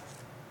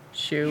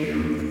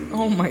 Shoe.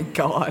 Oh my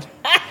God.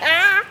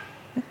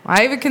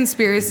 I have a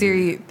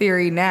conspiracy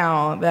theory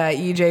now that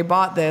EJ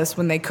bought this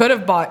when they could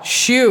have bought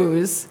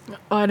shoes.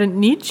 Oh, I didn't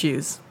need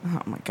shoes.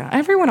 Oh my God.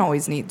 Everyone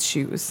always needs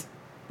shoes.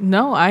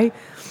 No, I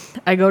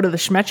go to the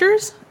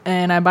Schmetchers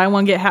and I buy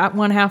one get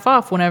one half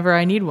off whenever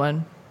I need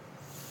one.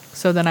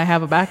 So then I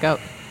have a backup.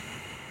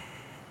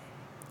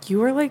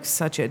 You are like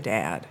such a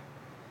dad.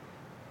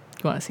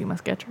 You want to see my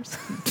Skechers?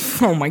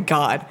 Oh my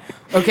God.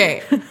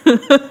 Okay.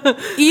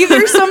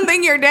 Either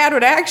something your dad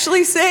would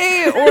actually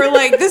say, or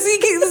like this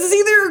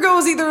either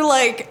goes either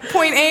like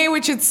point A,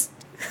 which it's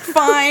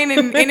fine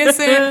and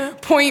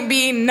innocent, point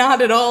B,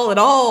 not at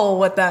all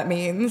what that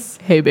means.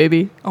 Hey,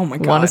 baby. Oh my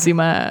God. Want to see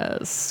my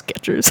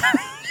Skechers?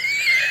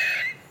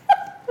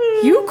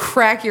 You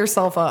crack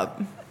yourself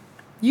up.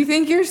 You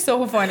think you're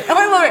so funny. Oh,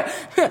 I love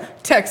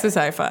it. Texas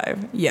high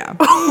five. Yeah.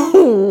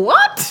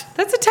 What?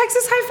 That's a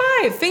Texas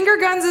high five. Finger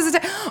guns is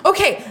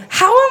okay,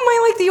 how am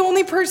I like the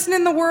only person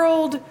in the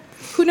world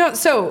who knows?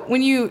 So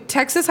when you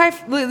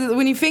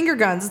when you finger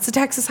guns, it's a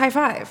Texas high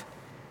five.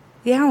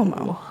 The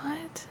Alamo.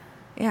 What?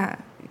 Yeah.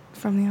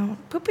 From the Alamo.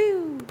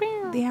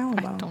 The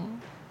Alamo. I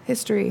don't.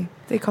 History.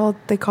 They call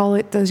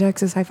it the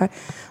Texas high five.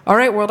 All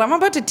right, world. I'm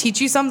about to teach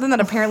you something that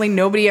apparently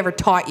nobody ever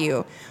taught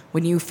you.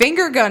 When you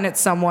finger gun at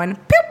someone,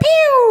 pew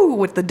pew,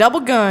 with the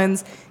double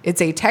guns,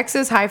 it's a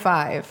Texas high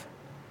five.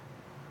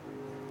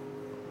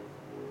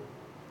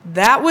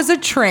 That was a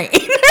train.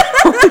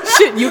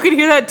 Shit, you could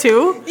hear that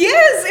too?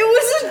 Yes,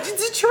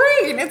 it's a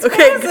train. It's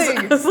Okay, 'cause buzzing.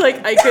 I was like,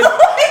 I could.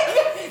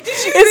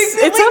 Did you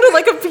It sounded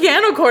like a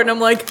piano chord, and I'm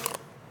like,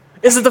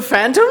 is it the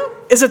Phantom?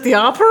 Is it the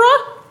opera?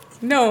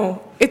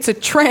 No, it's a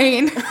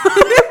train.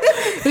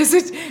 Is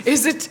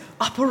it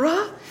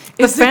opera?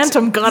 The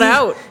Phantom got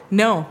out.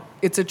 No,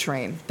 it's a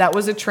train. That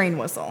was a train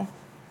whistle.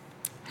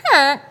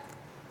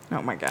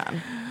 Oh my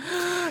God.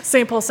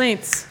 St. Paul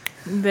Saints,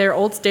 their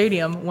old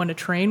stadium, when a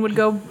train would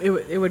go,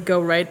 it would go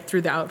right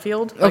through the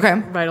outfield. Like, Okay.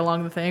 right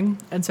along the thing.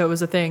 And so it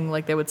was a thing,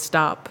 like they would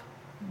stop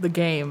the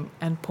game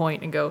and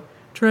point and go,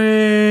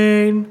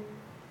 train.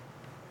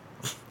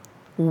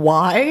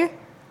 Why?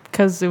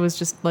 Because it was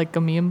just like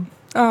a meme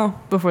Oh,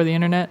 before the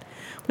internet.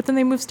 But then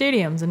they moved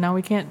stadiums and now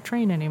we can't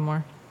train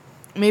anymore.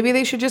 maybe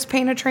they should just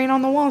paint a train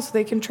on the wall so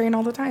they can train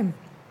all the time.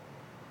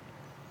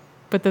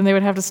 But then they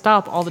would have to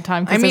stop all the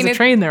time I because mean, there's a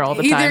train there all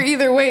the time.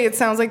 Either way, it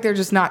sounds like they're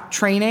just not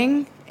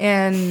training,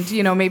 and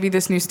maybe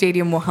this new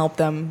stadium will help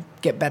them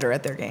get better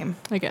at their game.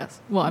 I guess.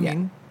 Well, I Yeah.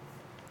 mean,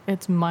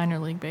 it's minor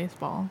league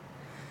baseball.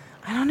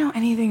 I don't know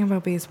anything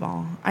about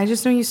baseball. I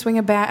just know you swing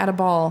a bat at a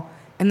ball,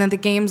 and then the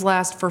games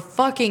last for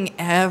fucking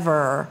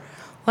ever.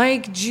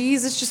 Like,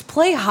 Jesus, just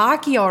play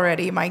hockey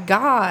already. My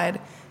God,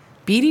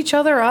 beat each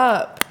other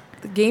up.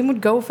 The game would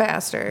go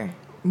faster.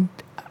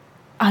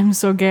 I'm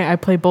so gay. I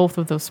play both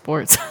of those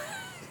sports.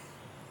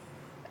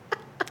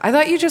 I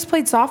thought you just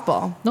played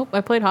softball. Nope, I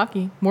played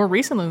hockey more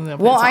recently than I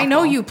played Well, I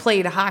know softball. you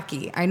played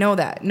hockey. I know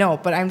that. No,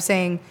 but I'm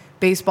saying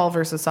baseball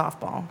versus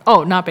softball.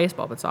 Oh, not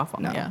baseball, but softball.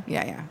 No. Yeah.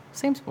 Yeah.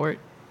 Same sport.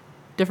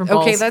 Different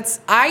balls. Okay,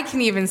 I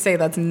can even say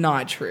that's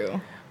not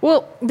true.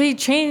 Well, they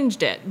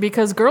changed it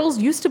because girls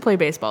used to play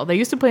baseball. They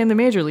used to play in the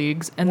major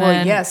leagues, and Well,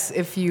 then yes,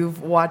 if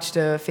you've watched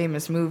a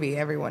famous movie,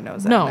 everyone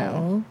knows that no,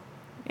 now.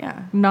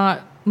 Yeah.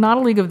 not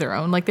a league of their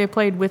own. Like they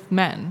played with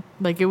men.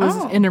 Like it was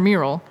Oh.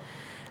 intramural,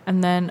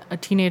 and then a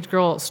teenage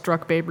girl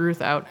struck Babe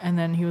Ruth out, and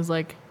then he was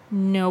like,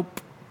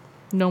 "Nope,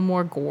 no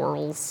more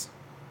girls,"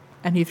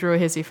 and he threw a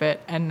hissy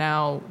fit, and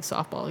now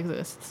softball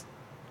exists.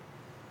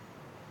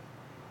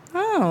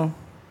 Oh.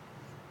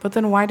 But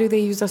then why do they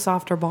use a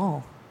softer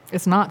ball?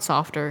 It's not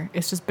softer.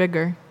 It's just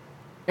bigger,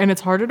 and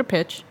it's harder to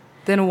pitch.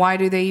 Then why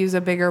do they use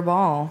a bigger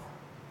ball?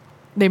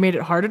 They made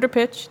it harder to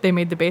pitch. They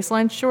made the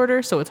baseline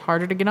shorter, so it's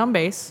harder to get on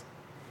base.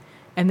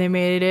 And they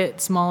made it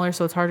smaller,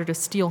 so it's harder to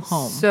steal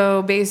home.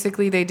 So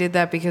basically they did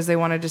that because they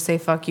wanted to say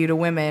fuck you to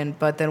women,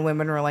 but then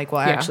women were like,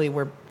 well, Yeah. actually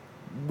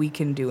we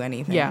can do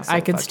anything. Yeah, so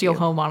I can fuck steal you.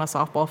 home on a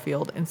softball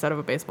field instead of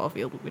a baseball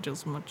field, which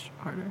is much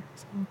harder.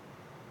 So.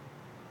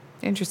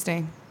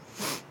 Interesting.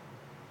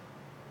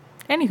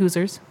 Any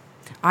Hoosers.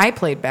 I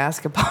played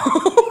basketball.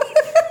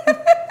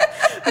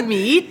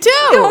 Me too.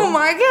 Oh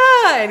my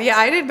God. Yeah,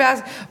 I did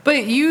but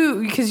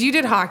because you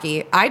did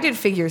hockey, I did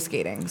figure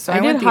skating. So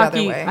I went the hockey.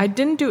 other way. I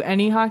didn't do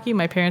any hockey.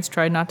 My parents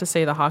tried not to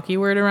say the hockey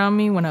word around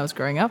me when I was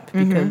growing up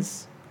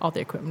because all the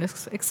equipment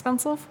is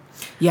expensive.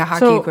 yeah, hockey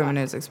So, equipment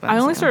is expensive.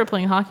 I only started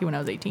playing hockey when I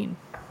was 18.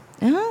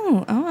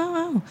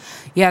 Oh.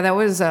 Yeah, that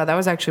was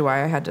actually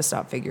why I had to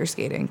stop figure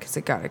skating because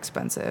it got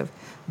expensive.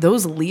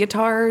 Those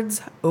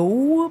leotards,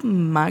 oh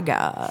my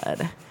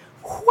God.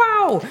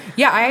 Wow.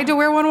 Yeah, I had to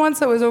wear one once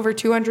that was over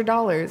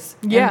 $200.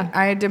 Yeah. And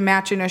I had to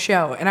match in a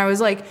show. And I was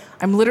like,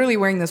 I'm literally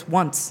wearing this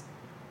once.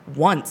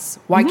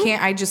 Why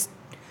can't I just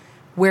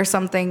wear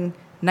something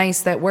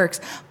nice that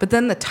works? But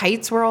then the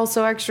tights were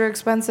also extra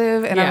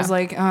expensive. And I Yeah. was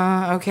like,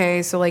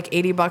 okay, so like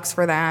 $80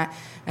 for that.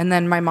 And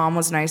then my mom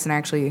was nice and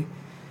actually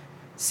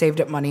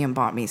saved up money and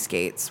bought me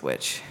skates,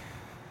 which,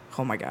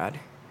 oh my God,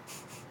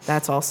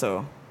 that's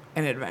also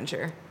an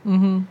adventure.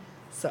 Mm-hmm.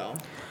 So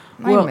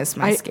I miss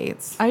my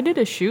skates. I did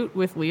a shoot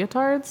with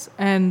leotards,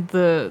 and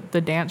the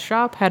dance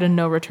shop had a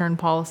no return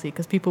policy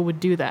because people would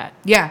do that.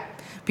 Yeah,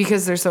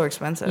 because they're so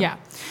expensive. Yeah.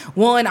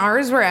 Well, and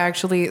ours were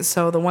actually,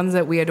 so the ones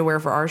that we had to wear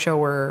for our show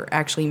were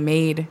actually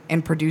made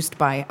and produced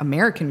by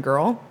American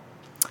Girl.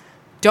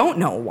 Don't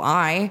know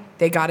why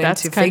they got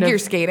into figure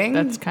skating.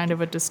 That's kind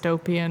of a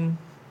dystopian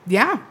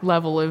yeah.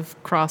 level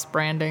of cross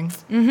branding.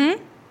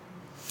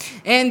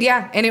 And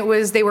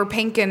they were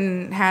pink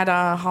and had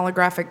a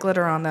holographic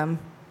glitter on them.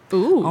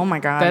 Ooh. Oh my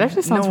God. That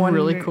actually sounds No one-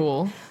 really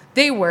cool.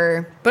 They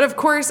were. But of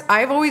course,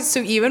 so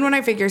even when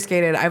I figure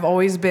skated, I've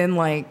always been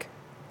like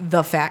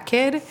the fat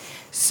kid.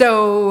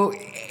 So,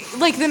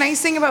 like, the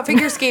nice thing about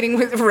figure skating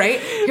was, right?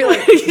 You're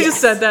like, You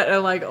just said that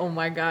and like, oh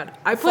my God.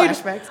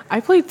 Flashbacks. I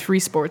played 3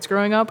 sports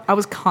growing up. I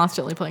was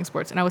constantly playing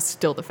sports and I was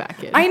still the fat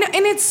kid. I know,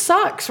 and it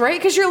sucks, right?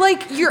 Because you're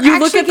like, you're You actually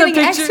look at the getting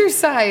picture-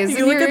 exercise. You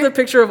and look at you're- the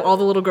picture of all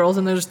the little girls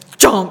and there's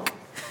junk.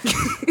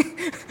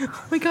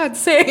 Oh my God,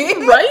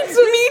 same. Right?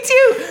 Me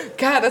too.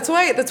 God,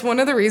 that's one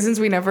of the reasons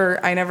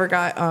I never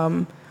got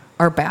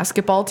our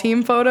basketball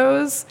team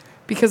photos,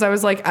 because I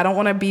was like, I don't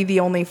want to be the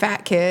only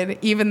fat kid,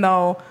 even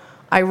though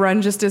I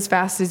run just as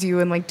fast as you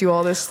and like do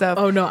all this stuff.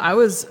 Oh no,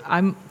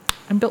 I'm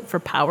built for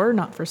power,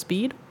 not for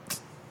speed.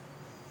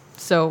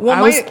 So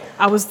Well,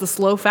 I was the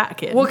slow fat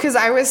kid. Well, because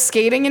I was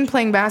skating and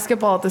playing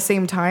basketball at the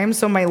same time,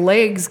 so my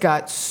legs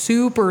got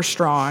super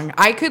strong.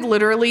 I could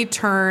literally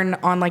turn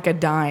on like a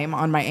dime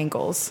on my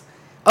ankles.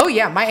 Oh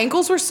yeah, my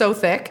ankles were so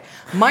thick.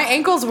 My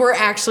ankles were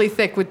actually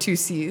thick with 2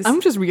 C's.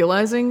 I'm just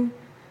realizing,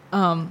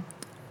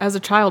 as a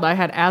child, I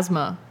had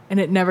asthma and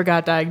it never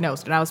got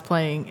diagnosed, and I was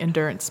playing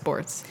endurance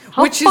sports.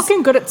 How Which is-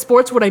 fucking good at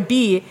sports would I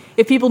be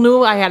if people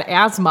knew I had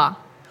asthma?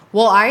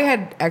 Well, I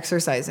had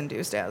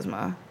exercise-induced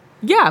asthma.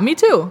 Yeah, me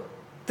too.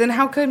 Then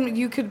how come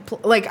you could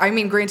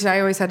granted, I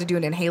always had to do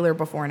an inhaler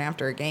before and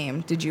after a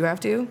game. Did you have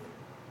to?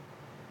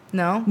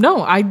 No?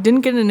 No, I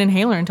didn't get an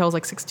inhaler until I was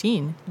like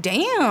 16.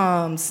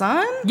 Damn,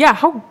 son. Yeah,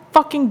 how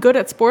fucking good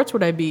at sports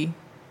would I be?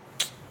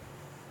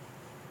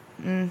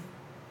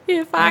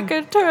 If I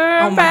could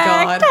turn Oh my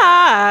back God.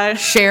 time,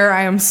 Cher,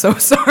 I am so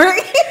sorry.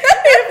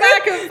 if I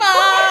could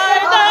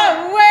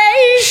find a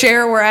way.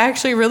 Cher, we're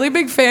actually really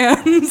big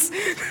fans.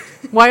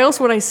 Why else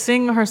would I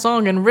sing her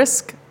song and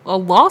risk a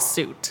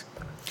lawsuit?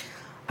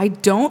 I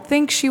don't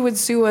think she would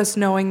sue us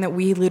knowing that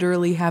we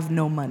literally have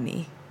no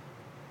money.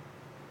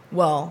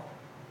 Well,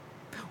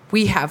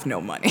 we have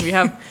no money.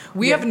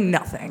 We have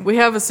nothing. We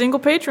have a single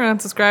Patreon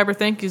subscriber.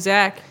 Thank you,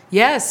 Zach.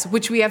 Yes,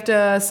 which we have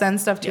to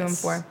send stuff to him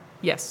for.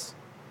 Yes.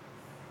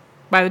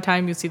 By the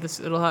time you see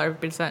this, it'll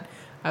have been sent.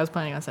 I was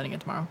planning on sending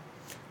it tomorrow.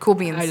 Cool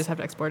beans. I just have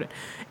to export it.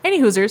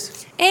 Any Hoosers,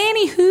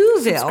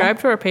 subscribe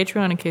to our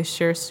Patreon in case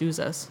Cher sues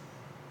us.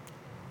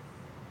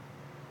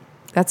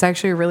 That's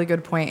actually a really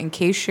good point. In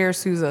case Cher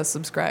sues us,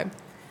 subscribe.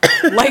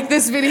 Like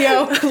this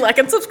video. Like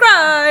and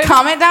subscribe.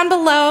 Comment down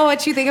below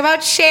what you think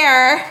about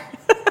Cher.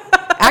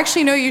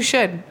 Actually, no, you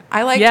should.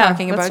 I like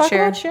talking let's about talk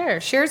Cher. about Cher.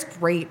 Cher's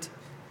great.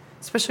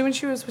 Especially when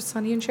she was with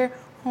Sonny and Cher.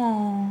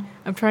 Aww.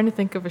 I'm trying to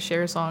think of a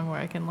Cher song where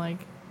I can like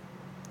work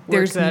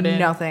There's that in.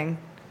 nothing.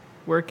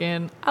 Work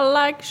in. I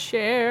like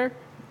Cher.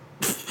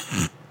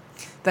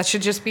 That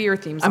should just be your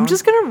theme song. I'm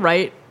just gonna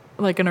write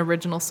like an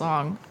original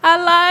song.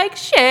 I like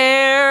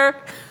Cher.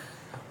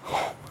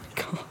 Oh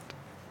my god.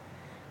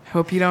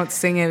 Hope you don't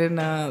sing it in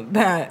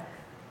that.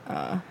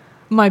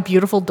 My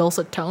beautiful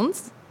dulcet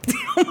tones.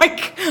 Oh my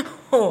god.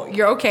 Oh,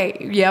 you're okay.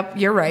 Yep,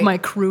 you're right. My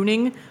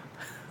crooning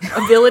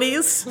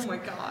abilities. Oh my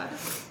god.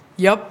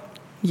 Yep.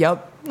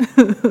 Yep.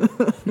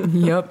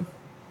 Yep.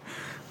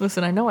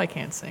 Listen, I know I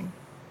can't sing,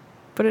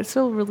 but it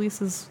still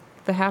releases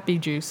the happy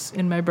juice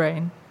in my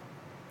brain.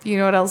 You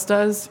know what else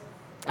does?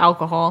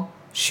 Alcohol.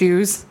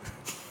 Shoes.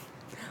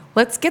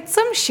 Let's get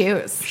some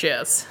shoes.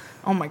 Yes.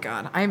 Oh my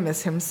god, I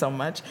miss him so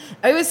much.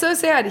 I was so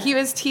sad. He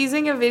was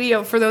teasing a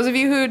video. For those of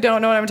you who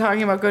don't know what I'm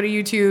talking about, go to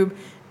YouTube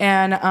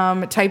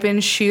and type in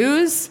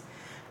shoes,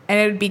 and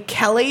it'd be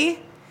Kelly.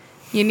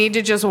 You need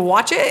to just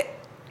watch it.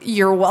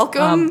 You're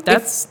welcome.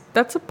 That's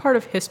a part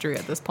of history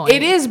at this point.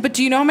 It is, but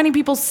do you know how many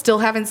people still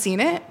haven't seen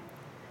it?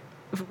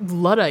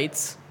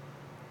 Luddites.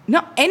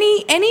 No,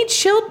 any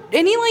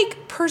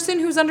like person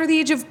who's under the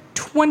age of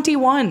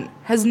 21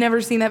 has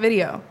never seen that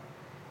video.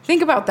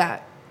 Think about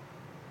that.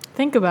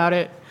 Think about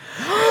it.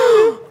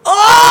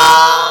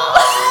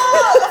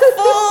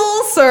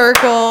 Full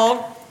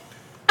circle.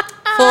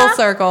 Full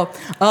circle.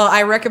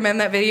 I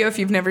recommend that video if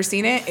you've never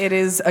seen it. It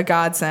is a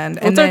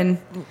godsend. And then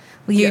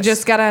you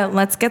just gotta,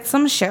 let's get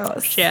some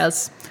shows.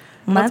 Yes.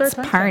 Let's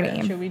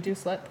party. Should we do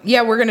slut?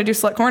 Yeah, we're gonna do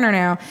Slut Corner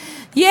now.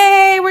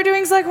 Yay, we're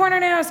doing Slut Corner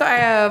now. So I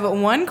have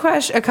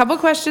a couple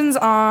questions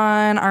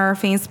on our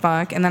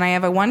Facebook, and then I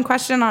have one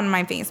question on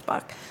my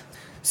Facebook.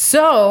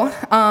 So,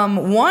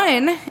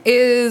 one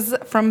is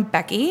from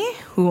Becky,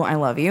 who I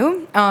love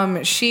you.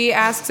 She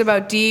asks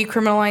about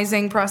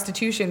decriminalizing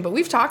prostitution, but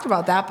we've talked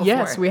about that before.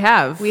 Yes, we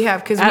have. We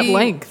have, because at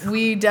length.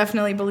 We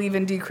definitely believe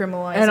in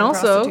decriminalizing And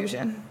also,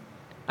 prostitution.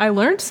 I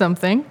learned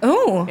something.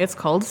 Oh, It's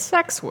called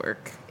sex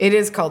work, it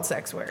is called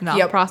sex work.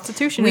 not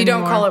prostitution We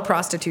anymore. don't call it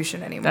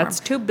prostitution anymore. That's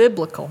too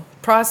biblical.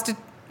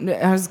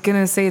 I was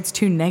gonna say it's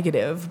too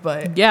negative,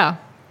 but Yeah.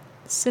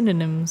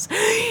 Synonyms.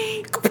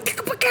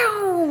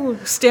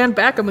 Stand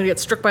back. I'm going to get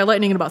struck by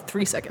lightning in about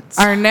 3 seconds.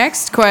 our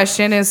next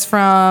question is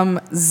from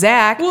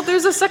Zach. Well,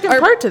 there's a second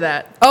part to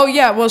that. Oh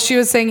yeah, well she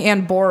was saying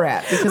and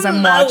Borat because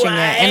I'm watching it,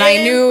 and I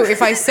knew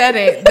if I said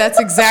it, that's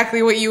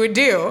exactly what you would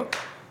do.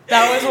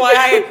 That was why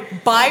I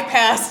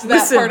bypassed that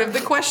Listen, part of the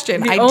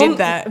question. I did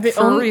that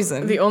for a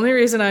reason. The only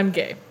reason I'm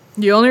gay,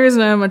 the only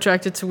reason I'm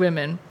attracted to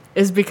women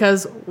is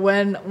because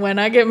when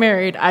I get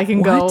married, I can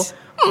What?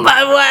 go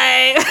my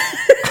way.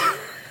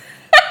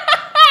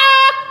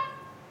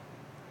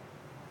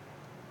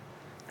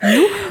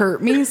 You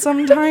hurt me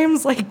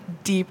sometimes,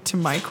 like deep to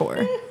my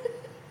core.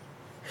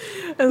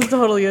 It's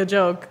totally a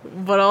joke,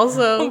 but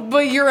also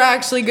But you're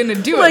actually gonna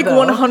do like it,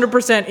 though.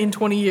 100% in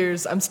 20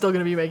 years, I'm still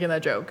going to be making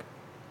that joke.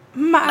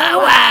 My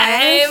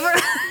wife.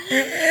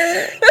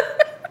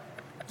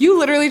 You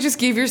literally just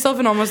gave yourself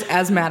an almost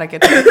asthmatic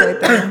attack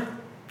right there.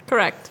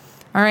 Correct.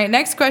 All right,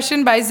 next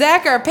question by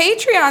Zach, our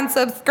Patreon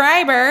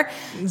subscriber.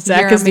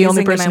 Zach You're is the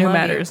only amazing and person I who love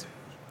matters.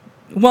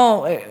 you.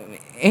 Well,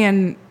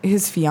 and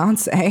his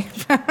fiance.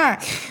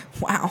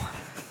 Wow.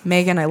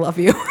 Megan, I love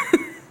you.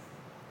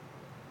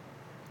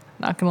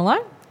 Not gonna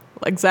lie,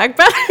 like Zach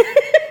better.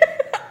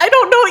 I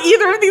don't know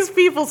either of these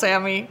people,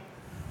 Sammy.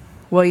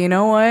 Well, you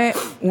know what?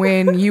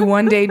 When you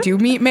one day do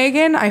meet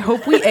Megan, I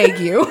hope we egg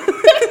you.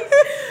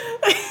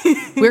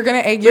 We're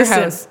going to egg your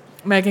house.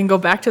 Megan, go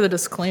back to the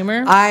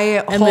disclaimer.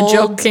 And the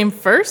joke came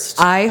first.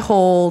 I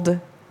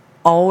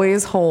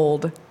always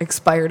hold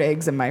expired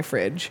eggs in my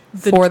fridge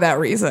for that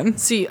reason.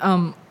 See,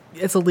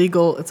 it's a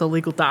legal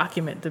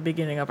document at the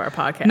beginning of our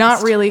podcast.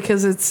 Not really,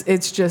 because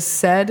it's just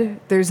said.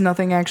 There's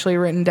nothing actually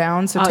written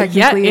down. So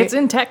technically, yeah, it's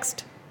in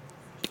text.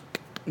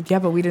 Yeah,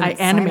 but we didn't. I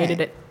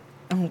animated it.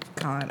 Oh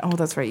God! Oh,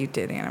 that's right. You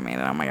did animate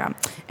it. Oh my God.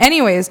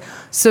 Anyways,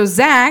 so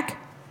Zach,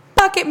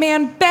 Bucket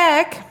Man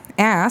Beck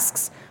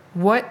asks,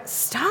 "What?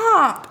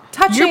 Stop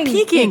touching. You're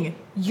peeking.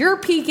 You're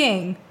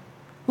peeking.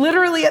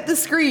 Literally at the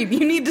screen.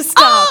 You need to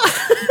stop."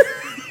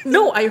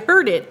 No, I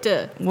heard it.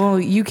 Well,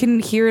 you can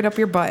hear it up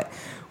your butt.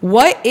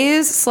 What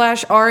is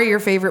 / are your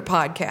favorite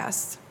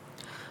podcasts?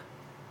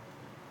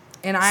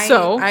 And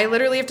I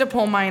literally have to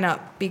pull mine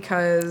up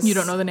because You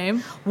don't know the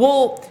name?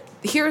 Well,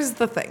 here's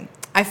the thing.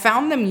 I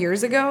found them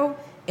years ago,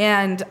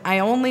 and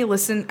I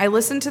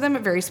listen to them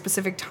at very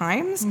specific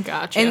times.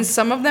 Gotcha. And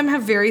some of them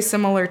have very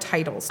similar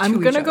titles to I'm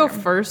each going to go other.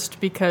 first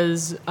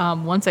because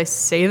once I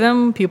say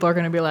them, people are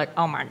going to be like,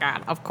 oh my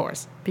God, of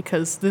course.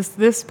 Because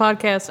this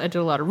podcast, I did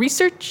a lot of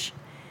research.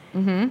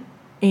 And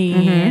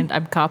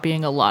I'm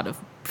copying a lot of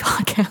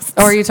podcasts.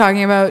 Oh, are you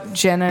talking about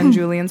Jenna and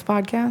Julian's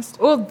podcast?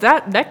 Well,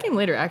 that came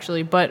later,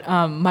 actually. But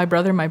My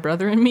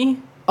Brother and Me,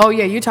 Oh,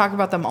 yeah, you talk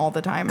about them all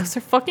the time. because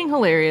they're fucking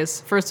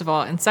hilarious, first of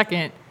all. And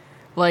second,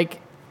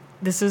 like,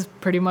 this is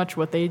pretty much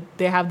what they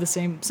have the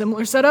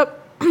similar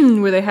setup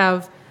where they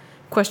have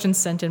questions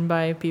sent in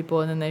by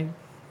people and then they...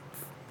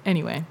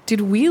 Anyway.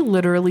 Did we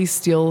literally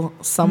steal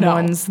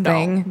someone's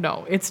thing?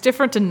 No, it's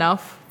different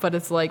enough, but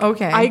it's like...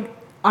 Okay.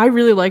 I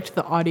really liked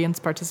the audience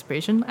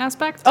participation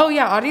aspect. Oh,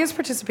 yeah, audience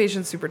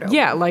participation is super dope.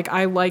 Yeah, like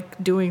I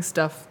like doing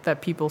stuff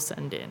that people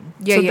send in.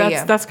 Yeah, so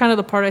yeah. That's kind of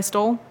the part I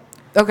stole.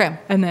 Okay.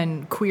 And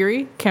then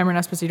Query, Cameron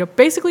Esposito.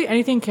 Basically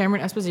anything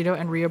Cameron Esposito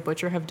and Rhea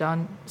Butcher have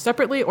done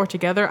separately or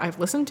together, I've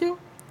listened to.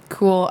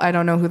 Cool. I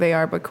don't know who they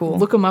are, but cool.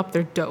 Look them up,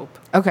 they're dope.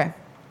 Okay.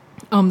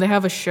 They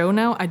have a show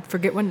now. I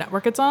forget what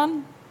network it's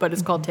on, but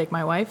it's called Take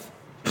My Wife.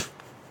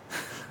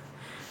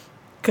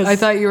 I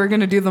thought you were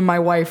going to do the My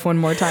Wife one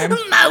more time.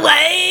 My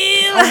wife.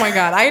 Oh my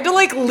God. I had to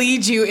like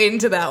lead you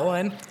into that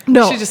one.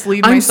 No, I should just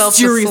lead I'm myself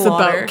serious to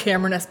slaughter. about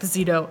Cameron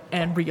Esposito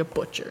and Rhea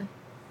Butcher.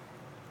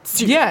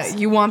 Yeah,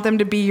 you want them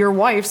to be your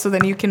wife so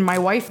then you can My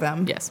Wife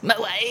them. Yes, my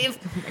wife.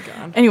 Oh my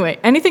God. Anyway,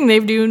 anything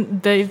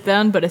they've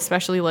done, but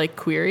especially like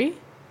Query,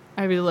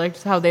 I really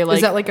liked how they like.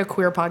 Is that like a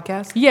queer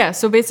podcast? Yeah,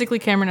 so basically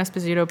Cameron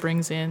Esposito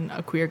brings in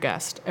a queer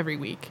guest every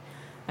week,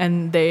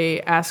 and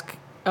they ask.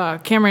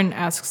 Cameron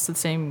asks the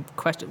same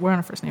question. We're on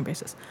a first name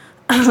basis.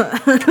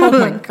 Oh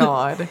my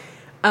God.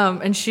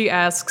 And she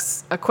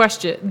asks a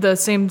question, the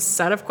same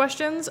set of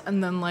questions,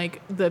 and then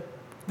like the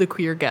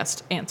queer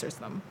guest answers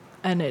them,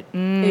 and it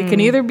can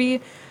either be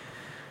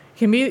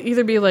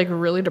like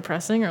really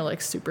depressing or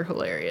like super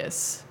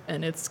hilarious,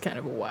 and it's kind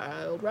of a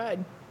wild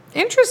ride.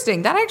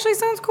 Interesting. That actually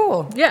sounds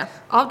cool. Yeah.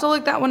 I'll have to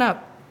look that one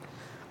up.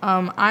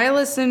 I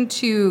listened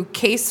to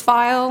Case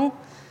File,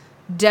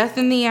 Death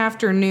in the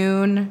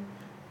Afternoon.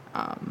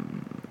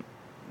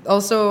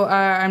 Also,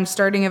 I'm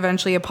starting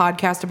eventually a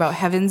podcast about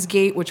Heaven's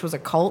Gate, which was a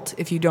cult,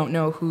 if you don't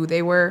know who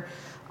they were.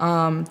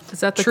 Is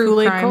that the True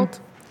Kool-Aid crime.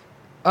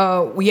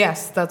 cult?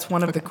 Yes, that's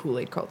one of the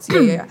Kool-Aid cults.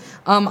 Yeah.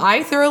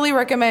 I thoroughly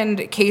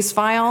recommend Case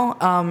File,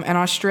 an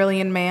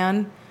Australian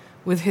man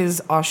with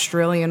his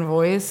Australian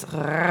voice.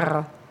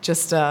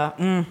 Just,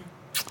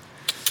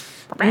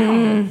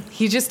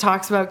 he just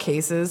talks about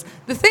cases.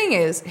 The thing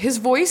is, his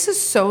voice is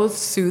so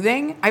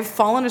soothing. I've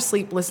fallen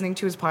asleep listening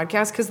to his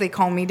podcast because they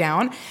calm me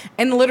down.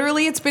 And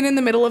literally, it's been in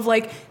the middle of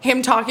like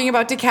him talking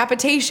about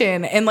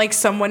decapitation and like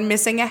someone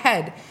missing a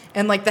head.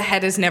 And like the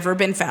head has never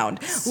been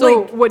found.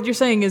 So Like, what you're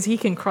saying is he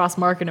can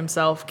cross-market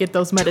himself, get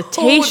those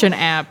meditation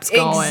apps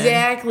going.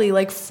 exactly,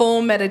 like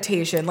full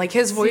meditation. Like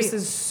his voice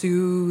is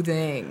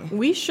soothing.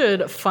 We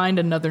should find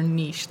another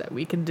niche that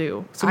we can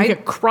do. So we I-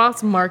 can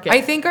cross-market.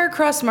 I think our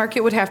cross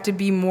market would have to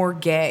be more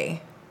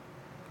gay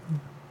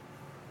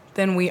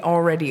than we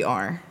already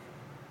are.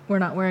 We're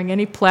not wearing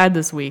any plaid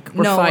this week.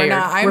 We're No, fired. we're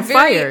not. We're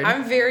fired.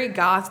 I'm very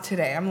goth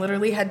today. I'm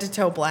literally head to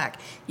toe black.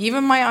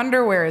 Even my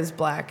underwear is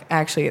black.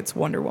 Actually, it's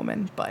Wonder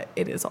Woman, but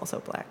it is also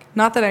black.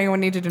 Not that anyone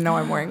needed to know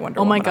I'm wearing Wonder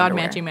Oh Woman my God,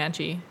 underwear.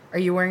 matchy. Are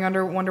you wearing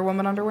Wonder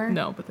Woman underwear?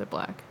 No, but they're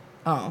black.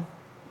 Oh.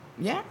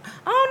 Yeah?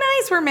 Oh,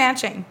 nice. We're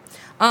matching.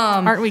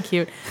 Aren't we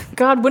cute?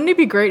 God, wouldn't it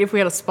be great if we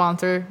had a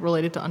sponsor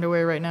related to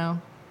underwear right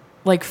now?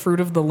 Like Fruit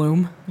of the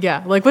Loom.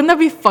 Yeah, like wouldn't that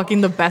be fucking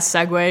the best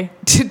segue?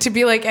 To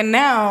be like, and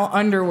now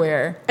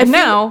underwear. And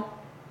now,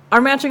 our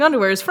matching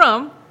underwear is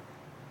from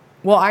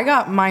Well, I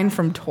got mine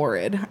from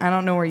Torrid. I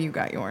don't know where you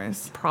got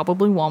yours.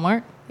 probably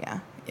Walmart. Yeah.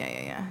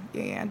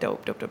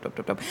 Dope.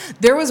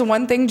 There was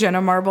one thing Jenna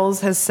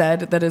Marbles has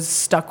said that has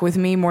stuck with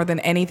me more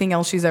than anything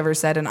else she's ever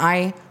said, and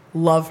I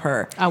love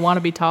her. I want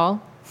to be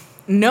tall.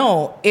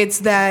 No, it's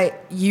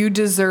that you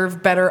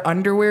deserve better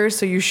underwear,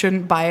 so you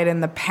shouldn't buy it in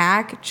the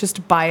pack.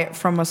 Just buy it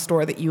from a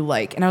store that you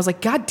like. And I was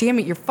like, God damn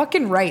it, you're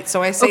fucking right.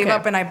 So I save Okay.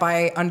 up and I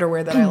buy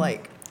underwear that I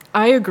like.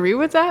 I agree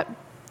with that.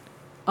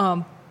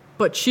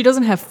 But she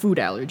doesn't have food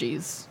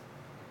allergies.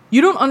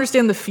 You don't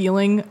understand the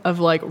feeling of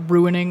like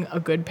ruining a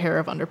good pair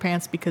of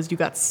underpants because you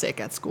got sick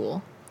at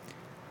school.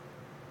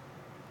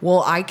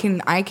 Well, I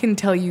can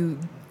tell you,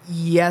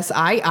 yes,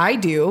 I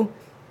do.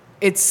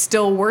 It's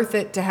still worth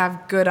it to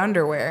have good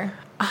underwear.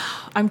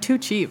 I'm too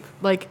cheap.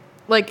 Like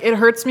it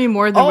hurts me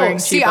more than wearing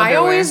cheap see, underwear. I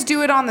always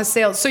do it on the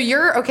sale. So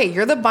you're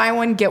the buy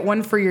one, get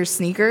one for your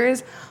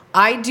sneakers.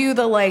 I do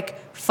the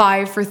like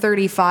 5 for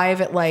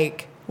 $35 at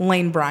like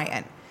Lane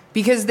Bryant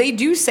because they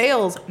do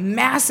sales,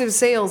 massive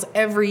sales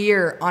every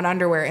year on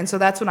underwear. And so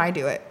that's when I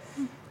do it.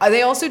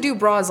 They also do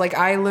bras. Like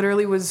I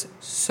literally was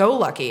so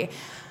lucky.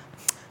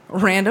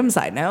 Random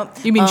side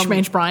note. You mean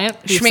Schmange Bryant?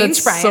 You've said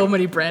Schmange Bryant. so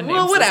many brand names.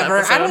 Well, this whatever. I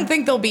episode. don't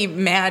think they'll be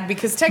mad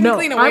because No,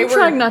 technically in a way I'm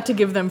trying not to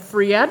give them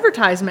free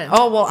advertisement.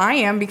 Oh, well, I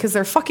am because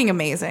they're fucking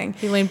amazing.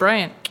 Elaine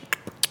Bryant.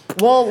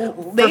 Well,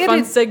 For they had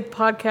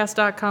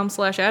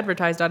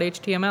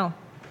funsigpodcast.com/advertise.html.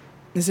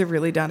 Is it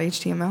really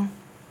 .html?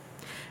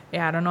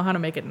 Yeah, I don't know how to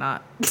make it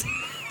not.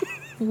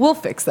 We'll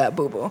fix that,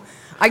 boo-boo.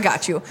 I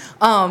got you.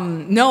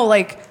 No,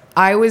 like,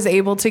 I was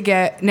able to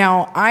get...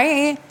 Now,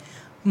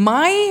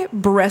 my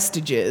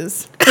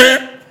breastages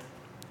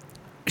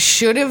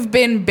should have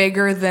been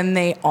bigger than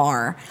they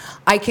are.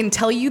 I can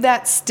tell you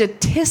that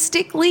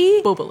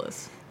statistically,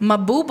 Boobalus. my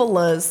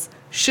boobalas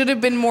should have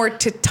been more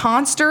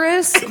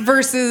titonsterous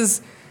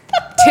versus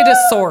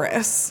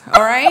titosaurus.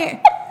 All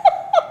right?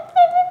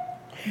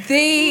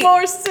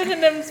 More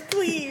synonyms,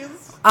 please.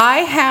 I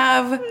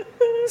have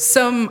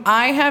some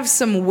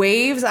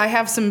waves. I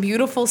have some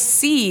beautiful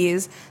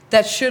C's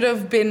that should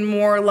have been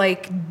more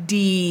like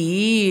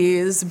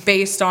D's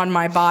based on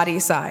my body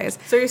size.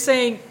 So you're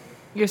saying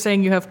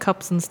you have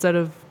cups instead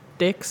of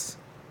dicks?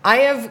 I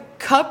have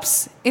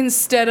cups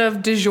instead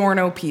of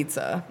DiGiorno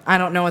pizza. I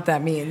don't know what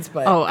that means,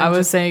 but I was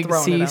just saying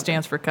throwing it C out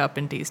stands for cup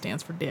and D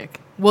stands for dick.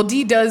 Well,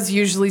 D does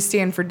usually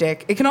stand for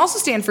dick. It can also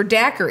stand for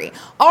daiquiri.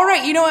 All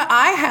right, you know what?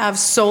 I have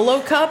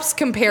solo cups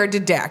compared to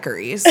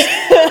daiquiris.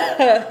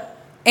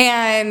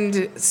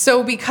 And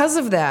so because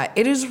of that,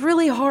 it is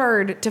really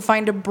hard to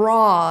find a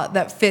bra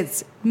that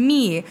fits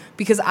me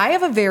because I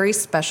have a very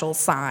special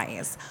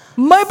size.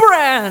 My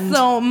brand!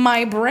 So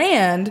my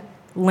brand,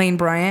 Lane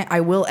Bryant,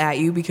 I will at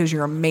you because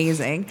you're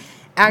amazing.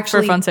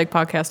 Actually, For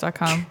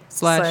funsakepodcast.com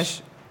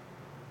slash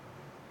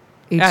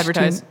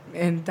advertise.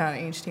 and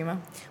 .html,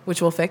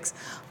 which we'll fix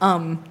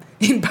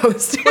in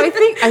post. I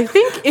think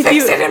if Fix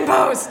you it in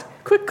post.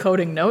 quick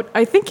coding note,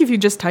 I think if you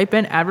just type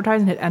in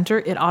advertise and hit enter,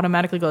 it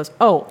automatically goes,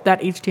 oh,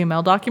 that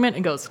HTML document,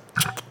 and goes.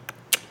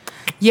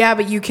 Yeah,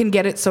 but you can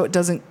get it so it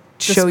doesn't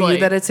show Display. you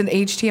that it's an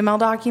HTML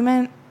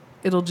document.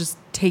 It'll just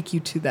take you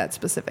to that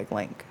specific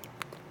link.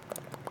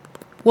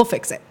 We'll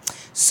fix it.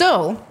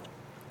 So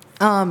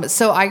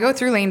I go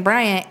through Lane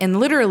Bryant, and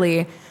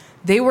literally,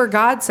 they were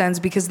godsends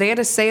because they had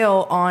a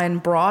sale on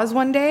bras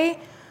one day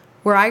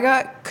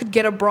where could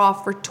get a bra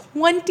for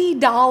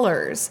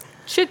 $20.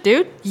 Shit,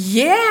 dude.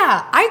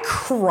 Yeah, I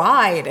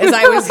cried as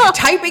I was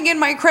typing in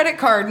my credit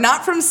card,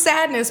 not from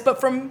sadness,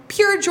 but from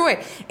pure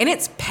joy. And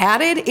it's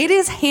padded. It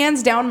is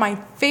hands down my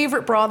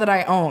favorite bra that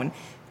I own.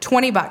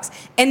 $20.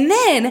 And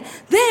then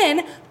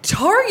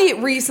Target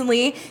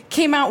recently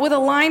came out with a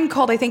line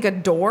called, I think,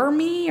 Adore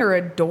Me or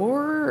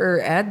Adore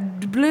or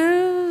Ad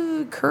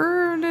Blue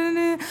Cur.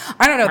 I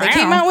don't know. They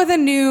came out with a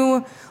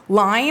new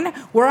line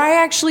where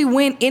I actually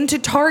went into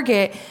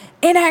Target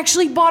and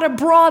actually bought a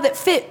bra that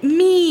fit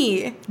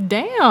me.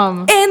 Damn.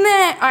 And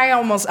then I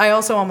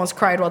also almost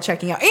cried while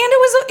checking out. And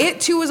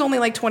it too was only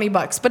like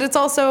 $20, but it's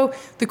also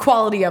the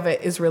quality of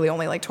it is really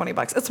only like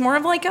 $20. It's more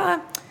of like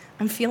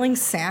I'm feeling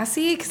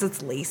sassy because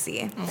it's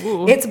lacy.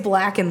 Ooh. It's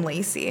black and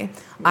lacy.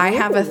 I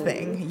have a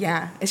thing.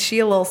 Yeah. Is she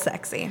a little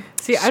sexy?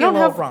 See, I don't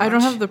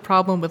have the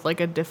problem with like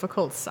a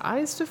difficult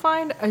size to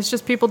find. It's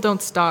just people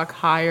don't stock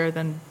higher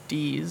than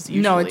D's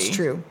usually. No, it's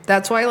true.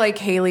 That's why like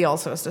Haley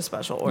also has a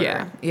special order.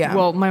 Yeah. Yeah.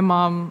 Well, my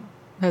mom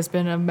has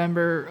been a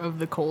member of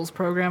the Kohl's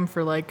program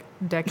for like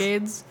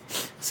decades.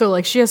 So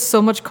like she has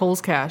so much Kohl's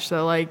cash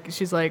that like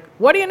she's like,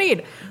 what do you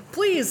need?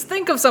 Please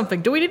think of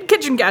something. Do we need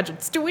kitchen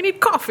gadgets? Do we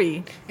need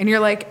coffee? And you're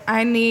like,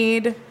 I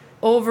need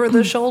over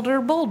the shoulder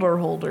boulder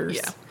holders.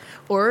 Yeah.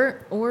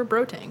 Or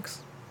bro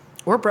tanks.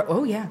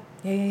 Oh yeah.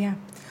 Yeah.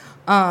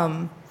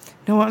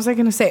 No, what was I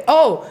going to say?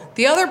 Oh,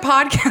 the other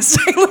podcast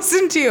I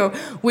listened to,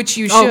 which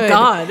you should. Oh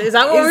God, is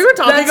that what we were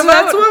talking about?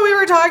 That's what we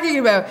were talking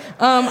about.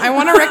 I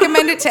want to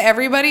recommend it to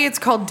everybody. It's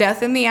called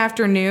Death in the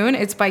Afternoon.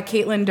 It's by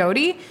Caitlin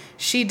Doty.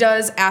 She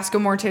does Ask a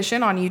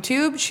Mortician on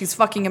YouTube. She's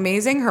fucking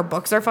amazing. Her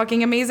books are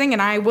fucking amazing,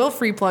 and I will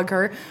free plug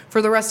her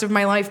for the rest of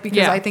my life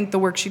because I think the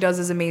work she does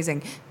is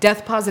amazing.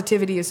 Death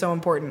positivity is so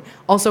important.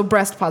 Also,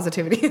 breast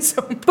positivity is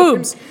so important.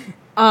 Boobs.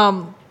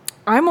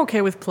 I'm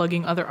okay with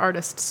plugging other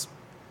artists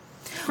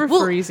for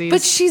freezies.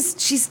 But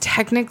she's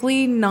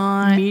technically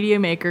not Media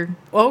maker.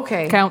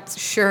 okay. Counts.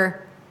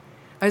 Sure.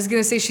 I was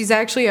gonna say she's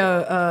actually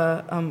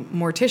a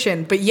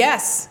mortician, but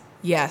yes,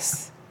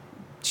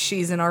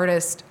 she's an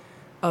artist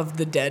of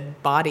the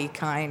dead body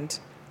kind.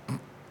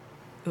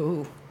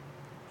 Ooh,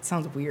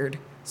 sounds weird.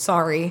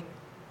 Sorry,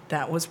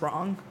 that was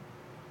wrong.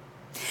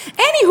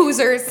 Any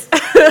hoosers.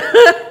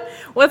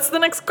 What's the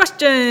next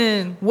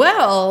question?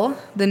 Well,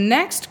 the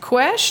next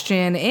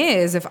question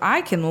is, if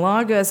I can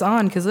log us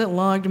on, because it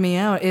logged me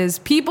out, is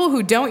people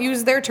who don't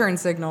use their turn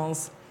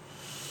signals.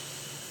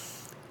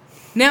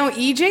 Now,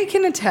 EJ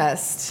can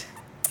attest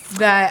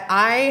that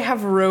I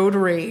have road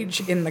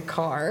rage in the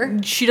car.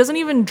 She doesn't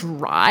even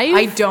drive?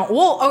 I don't.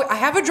 Well, I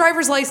have a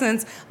driver's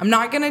license. I'm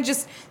not going to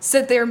just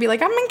sit there and be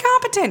like, I'm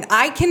incompetent.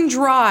 I can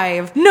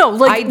drive. No,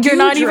 like, I you're do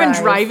not even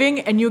drive.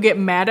 driving and you get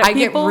mad at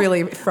people. I get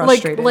really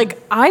frustrated. Like,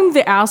 I'm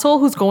the asshole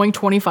who's going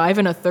 25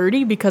 in a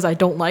 30 because I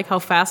don't like how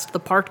fast the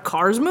parked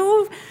cars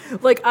move.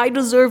 Like, I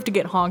deserve to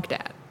get honked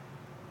at.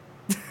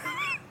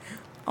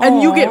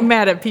 And you get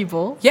mad at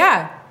people.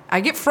 Yeah,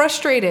 I get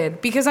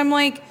frustrated because I'm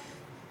like,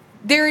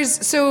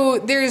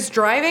 There's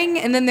driving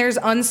and then there's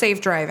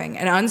unsafe driving.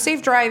 And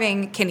unsafe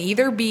driving can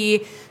either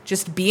be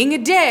just being a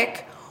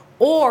dick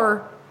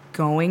or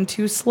going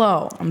too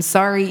slow. I'm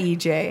sorry,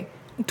 EJ.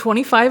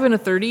 25 and a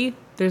 30,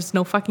 there's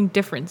no fucking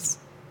difference.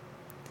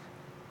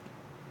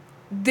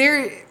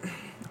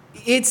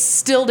 It's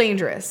still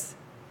dangerous.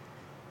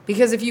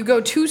 Because if you go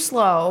too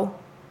slow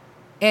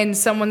and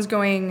someone's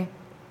going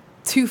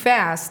too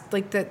fast,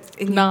 like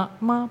that.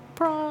 Not my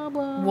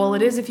problem. Well,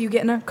 it is if you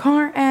get in a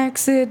car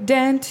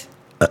accident.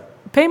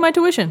 Pay my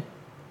tuition.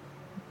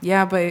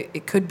 Yeah, but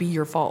it could be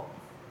your fault,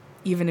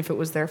 even if it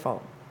was their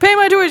fault. Pay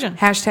my tuition.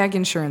 Hashtag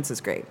insurance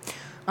is great.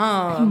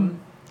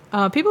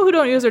 People who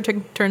don't use their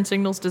turn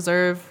signals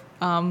deserve.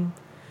 How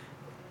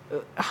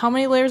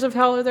many layers of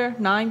hell are there?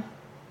 9?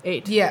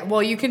 8? Yeah,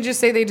 well, you can just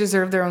say they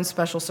deserve their own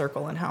special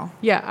circle in hell.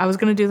 Yeah, I was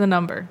gonna do the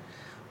number.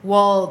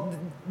 Well,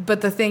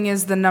 but the thing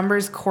is, the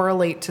numbers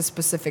correlate to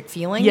specific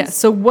feelings. Yeah.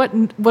 So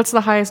what's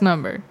the highest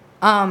number?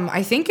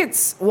 I think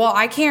it's, well,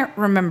 I can't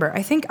remember.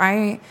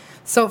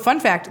 So fun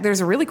fact, there's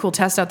a really cool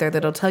test out there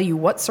that'll tell you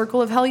what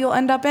circle of hell you'll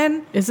end up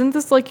in. Isn't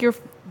this like you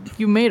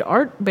made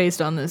art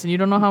based on this and you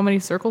don't know how many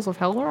circles of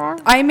hell there are?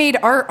 I made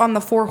art on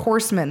the 4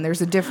 horsemen.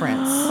 There's a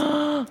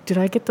difference. Did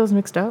I get those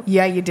mixed up?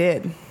 Yeah, you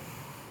did.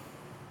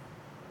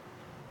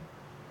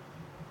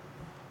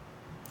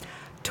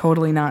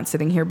 Totally not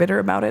sitting here bitter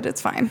about it. It's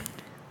fine.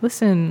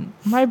 Listen,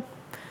 I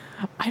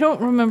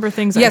don't remember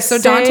things. Yes, I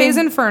so say. Dante's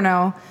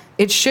Inferno,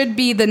 it should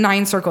be the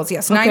 9 circles.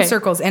 Yes, 9 Okay.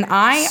 circles. And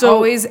I So-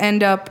 always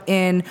end up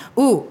in,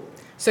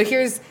 so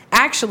here's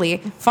actually,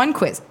 fun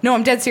quiz. No,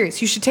 I'm dead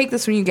serious. You should take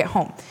this when you get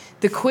home.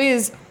 The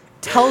quiz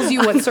tells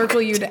you what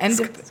circle you'd end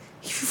up.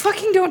 You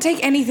fucking don't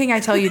take anything I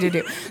tell you to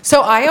do.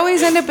 So I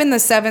always end up in the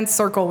 7th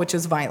circle, which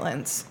is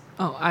violence.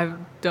 Oh, I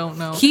don't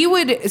know.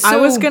 I I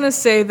was gonna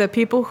say that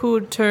people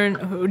who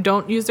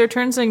don't use their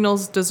turn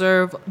signals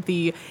deserve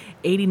the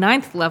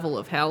 89th level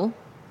of hell.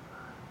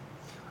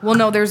 Well,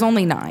 no, there's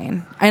only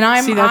 9, and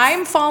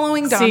I'm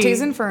following Dante's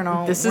see,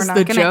 Inferno. this We're is not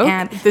the gonna joke?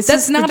 add. This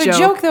That's is the not a joke.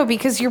 joke though,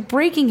 because you're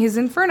breaking his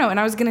Inferno, and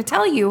I was gonna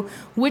tell you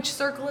which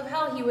circle of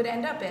hell he would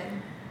end up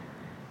in.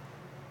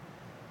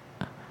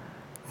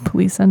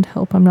 Please send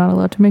help. I'm not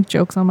allowed to make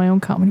jokes on my own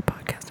comedy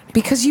podcast anymore.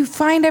 Because you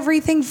find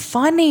everything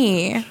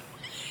funny.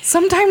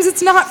 Sometimes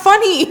it's not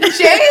funny,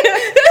 Jay.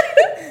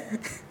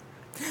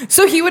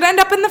 So he would end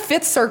up in the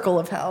 5th circle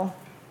of hell.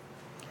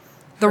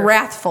 The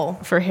wrathful.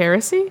 For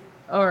heresy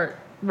or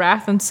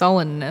wrath and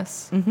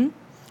sullenness. Mm-hmm.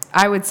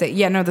 I would say,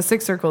 the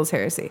 6th circle is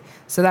heresy.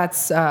 So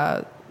that's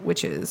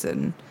witches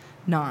and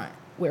not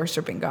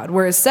worshiping God.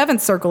 Whereas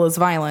 7th circle is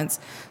violence.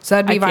 So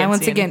that'd be I can't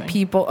violence see against anything.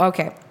 people.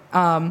 Okay.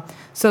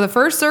 So the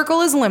 1st circle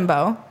is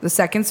limbo. The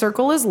 2nd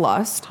circle is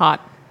lust.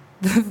 Hot.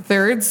 The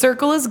 3rd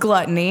circle is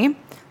gluttony.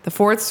 The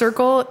 4th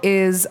circle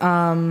is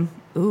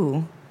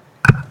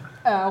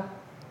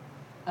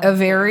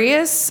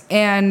avarice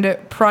and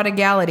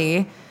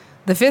prodigality.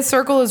 The 5th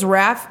circle is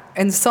wrath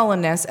and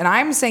sullenness, and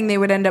I'm saying they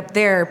would end up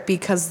there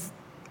because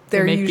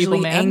they're make people usually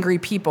mad? angry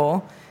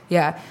people.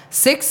 Yeah.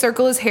 6th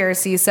circle is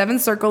heresy. 7th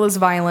circle is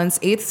violence.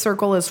 8th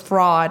circle is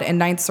fraud, and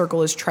 9th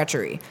circle is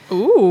treachery.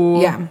 Ooh.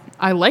 Yeah.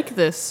 I like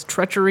this.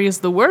 Treachery is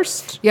the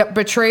worst. Yep,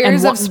 betrayers And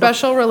of wanting to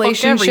special fuck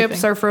relationships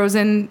everything. are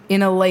frozen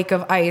in a lake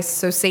of ice.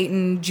 So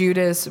Satan,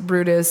 Judas,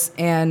 Brutus,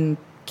 and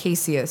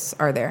Cassius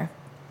are there.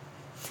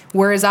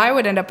 Whereas I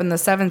would end up in the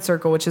 7th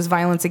circle, which is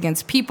violence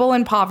against people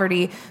and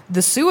poverty,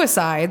 the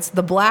suicides,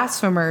 the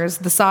blasphemers,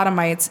 the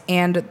sodomites,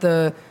 and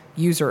the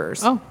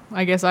usurers. Oh,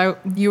 I guess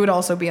You would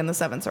also be in the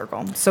 7th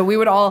circle. So we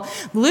would all,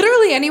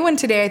 literally anyone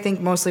today, I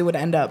think mostly would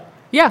end up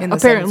in the 7th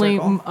apparently,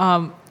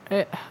 circle.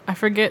 I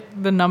forget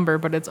the number,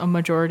 but it's a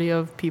majority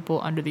of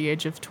people under the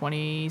age of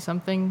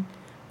 20-something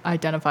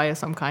identify as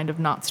some kind of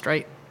not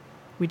straight.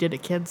 We did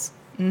it, kids.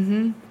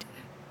 I'm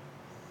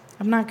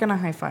not going to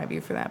high five you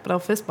for that, but I'll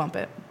fist bump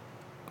it.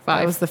 5.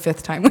 That was the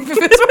 5th time we've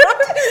fist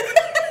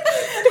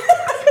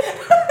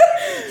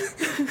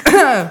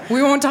bumped.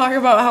 We won't talk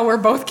about how we're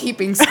both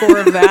keeping score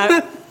of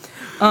that.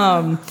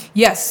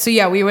 Yes, so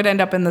yeah, we would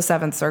end up in the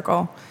 7th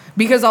circle.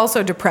 Because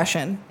also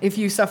depression. If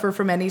you suffer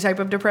from any type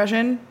of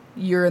depression,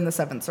 you're in the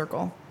 7th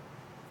circle.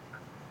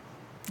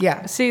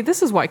 Yeah. See,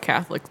 this is why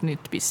Catholics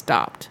need to be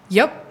stopped.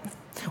 Yep.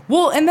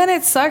 Well, and then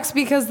it sucks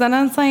because then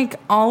it's like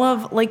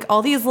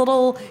all these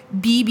little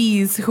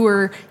BBs who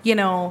are,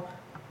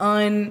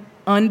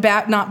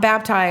 not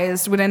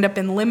baptized would end up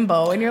in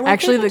limbo, and you're like,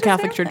 Actually, they the just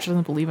Catholic have Church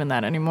doesn't believe in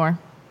that anymore.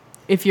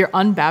 If you're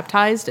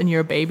unbaptized and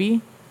you're a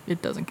baby,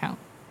 it doesn't count.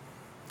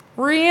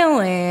 that.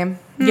 Really?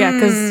 Yeah,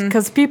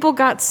 because people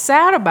got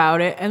sad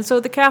about it, and so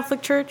the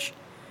Catholic Church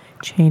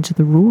changed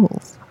the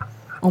rules.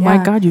 Oh my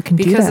Yeah, God, you can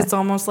do that. because it's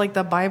almost like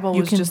the Bible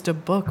You was can- just a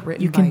book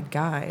written you can- by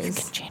guys. You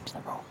can change the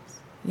rules.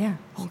 Yeah.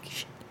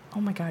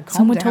 Oh my God. Calm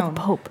Someone down. told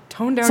the Pope.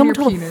 Tone down Someone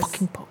your told penis. the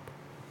fucking Pope.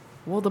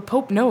 Well, the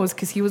Pope knows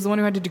because he was the one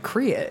who had to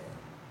decree it.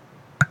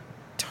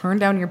 Turn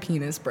down your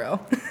penis, bro.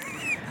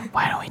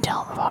 Why don't we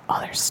tell them about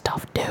other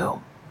stuff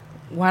too?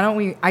 Why don't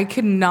we? I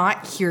could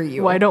not hear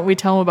you. Why don't we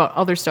tell them about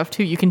other stuff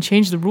too? You can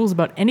change the rules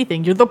about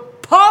anything. You're the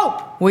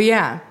Pope. Well,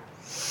 yeah.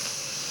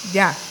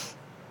 Yeah.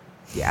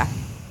 Yeah.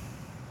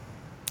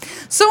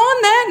 So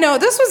on that note,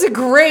 this was a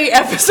great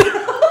episode.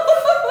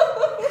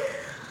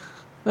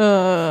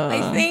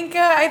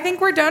 I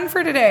think we're done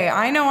for today.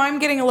 I know I'm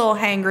getting a little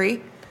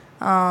hangry.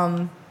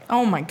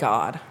 Oh my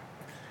God.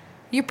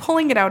 You're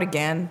pulling it out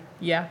again.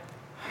 Yeah.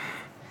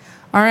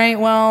 All right,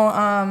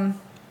 well,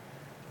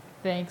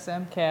 Thanks,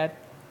 MCAD.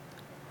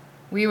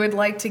 we would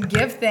like to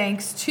give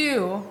thanks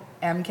to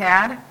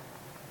MCAD,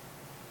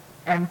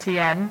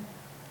 MTN.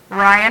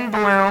 Ryan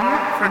Bloom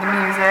for the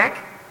music,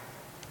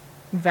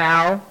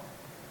 Val.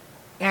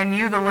 and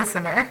you, the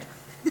listener.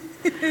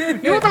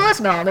 You're the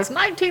listener on this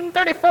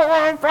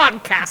 1934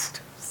 broadcast.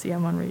 See,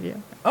 I'm on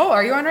radio. Oh,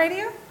 are you on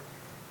radio?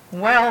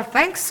 Well,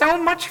 thanks so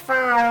much for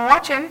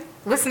watching.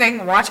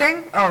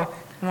 Oh,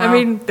 I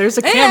mean, there's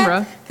a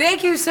camera.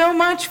 Thank you so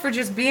much for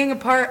just being a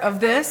part of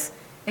this.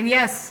 And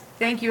yes,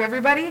 thank you,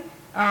 everybody.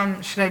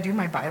 Should I do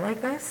my bye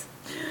like this?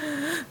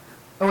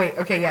 Oh wait,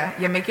 okay, yeah,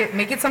 make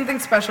it something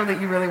special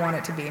that you really want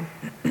it to be.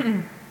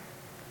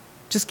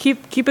 Just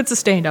keep it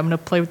sustained. I'm gonna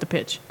play with the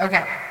pitch.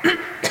 Okay.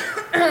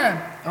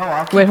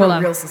 I'll keep Wait, hold it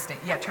on. real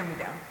sustained. Yeah, turn me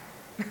down.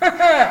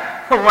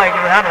 Like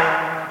that'll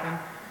happen.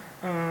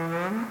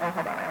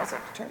 Hold on, I also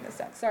have to turn this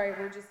down. Sorry,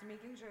 we're just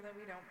making sure that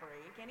we don't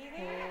break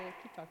anything.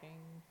 Keep talking.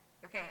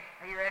 Okay,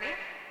 are you ready?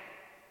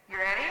 You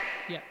ready?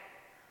 Yeah.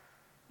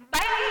 Bye!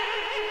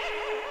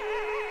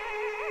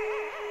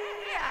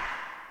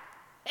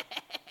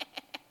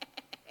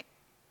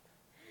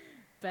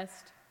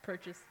 Best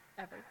purchase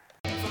ever.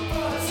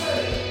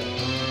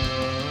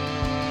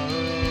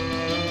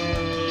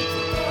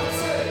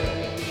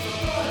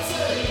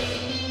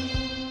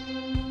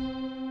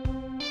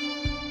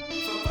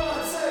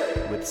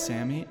 With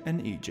Sammy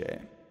and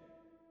EJ.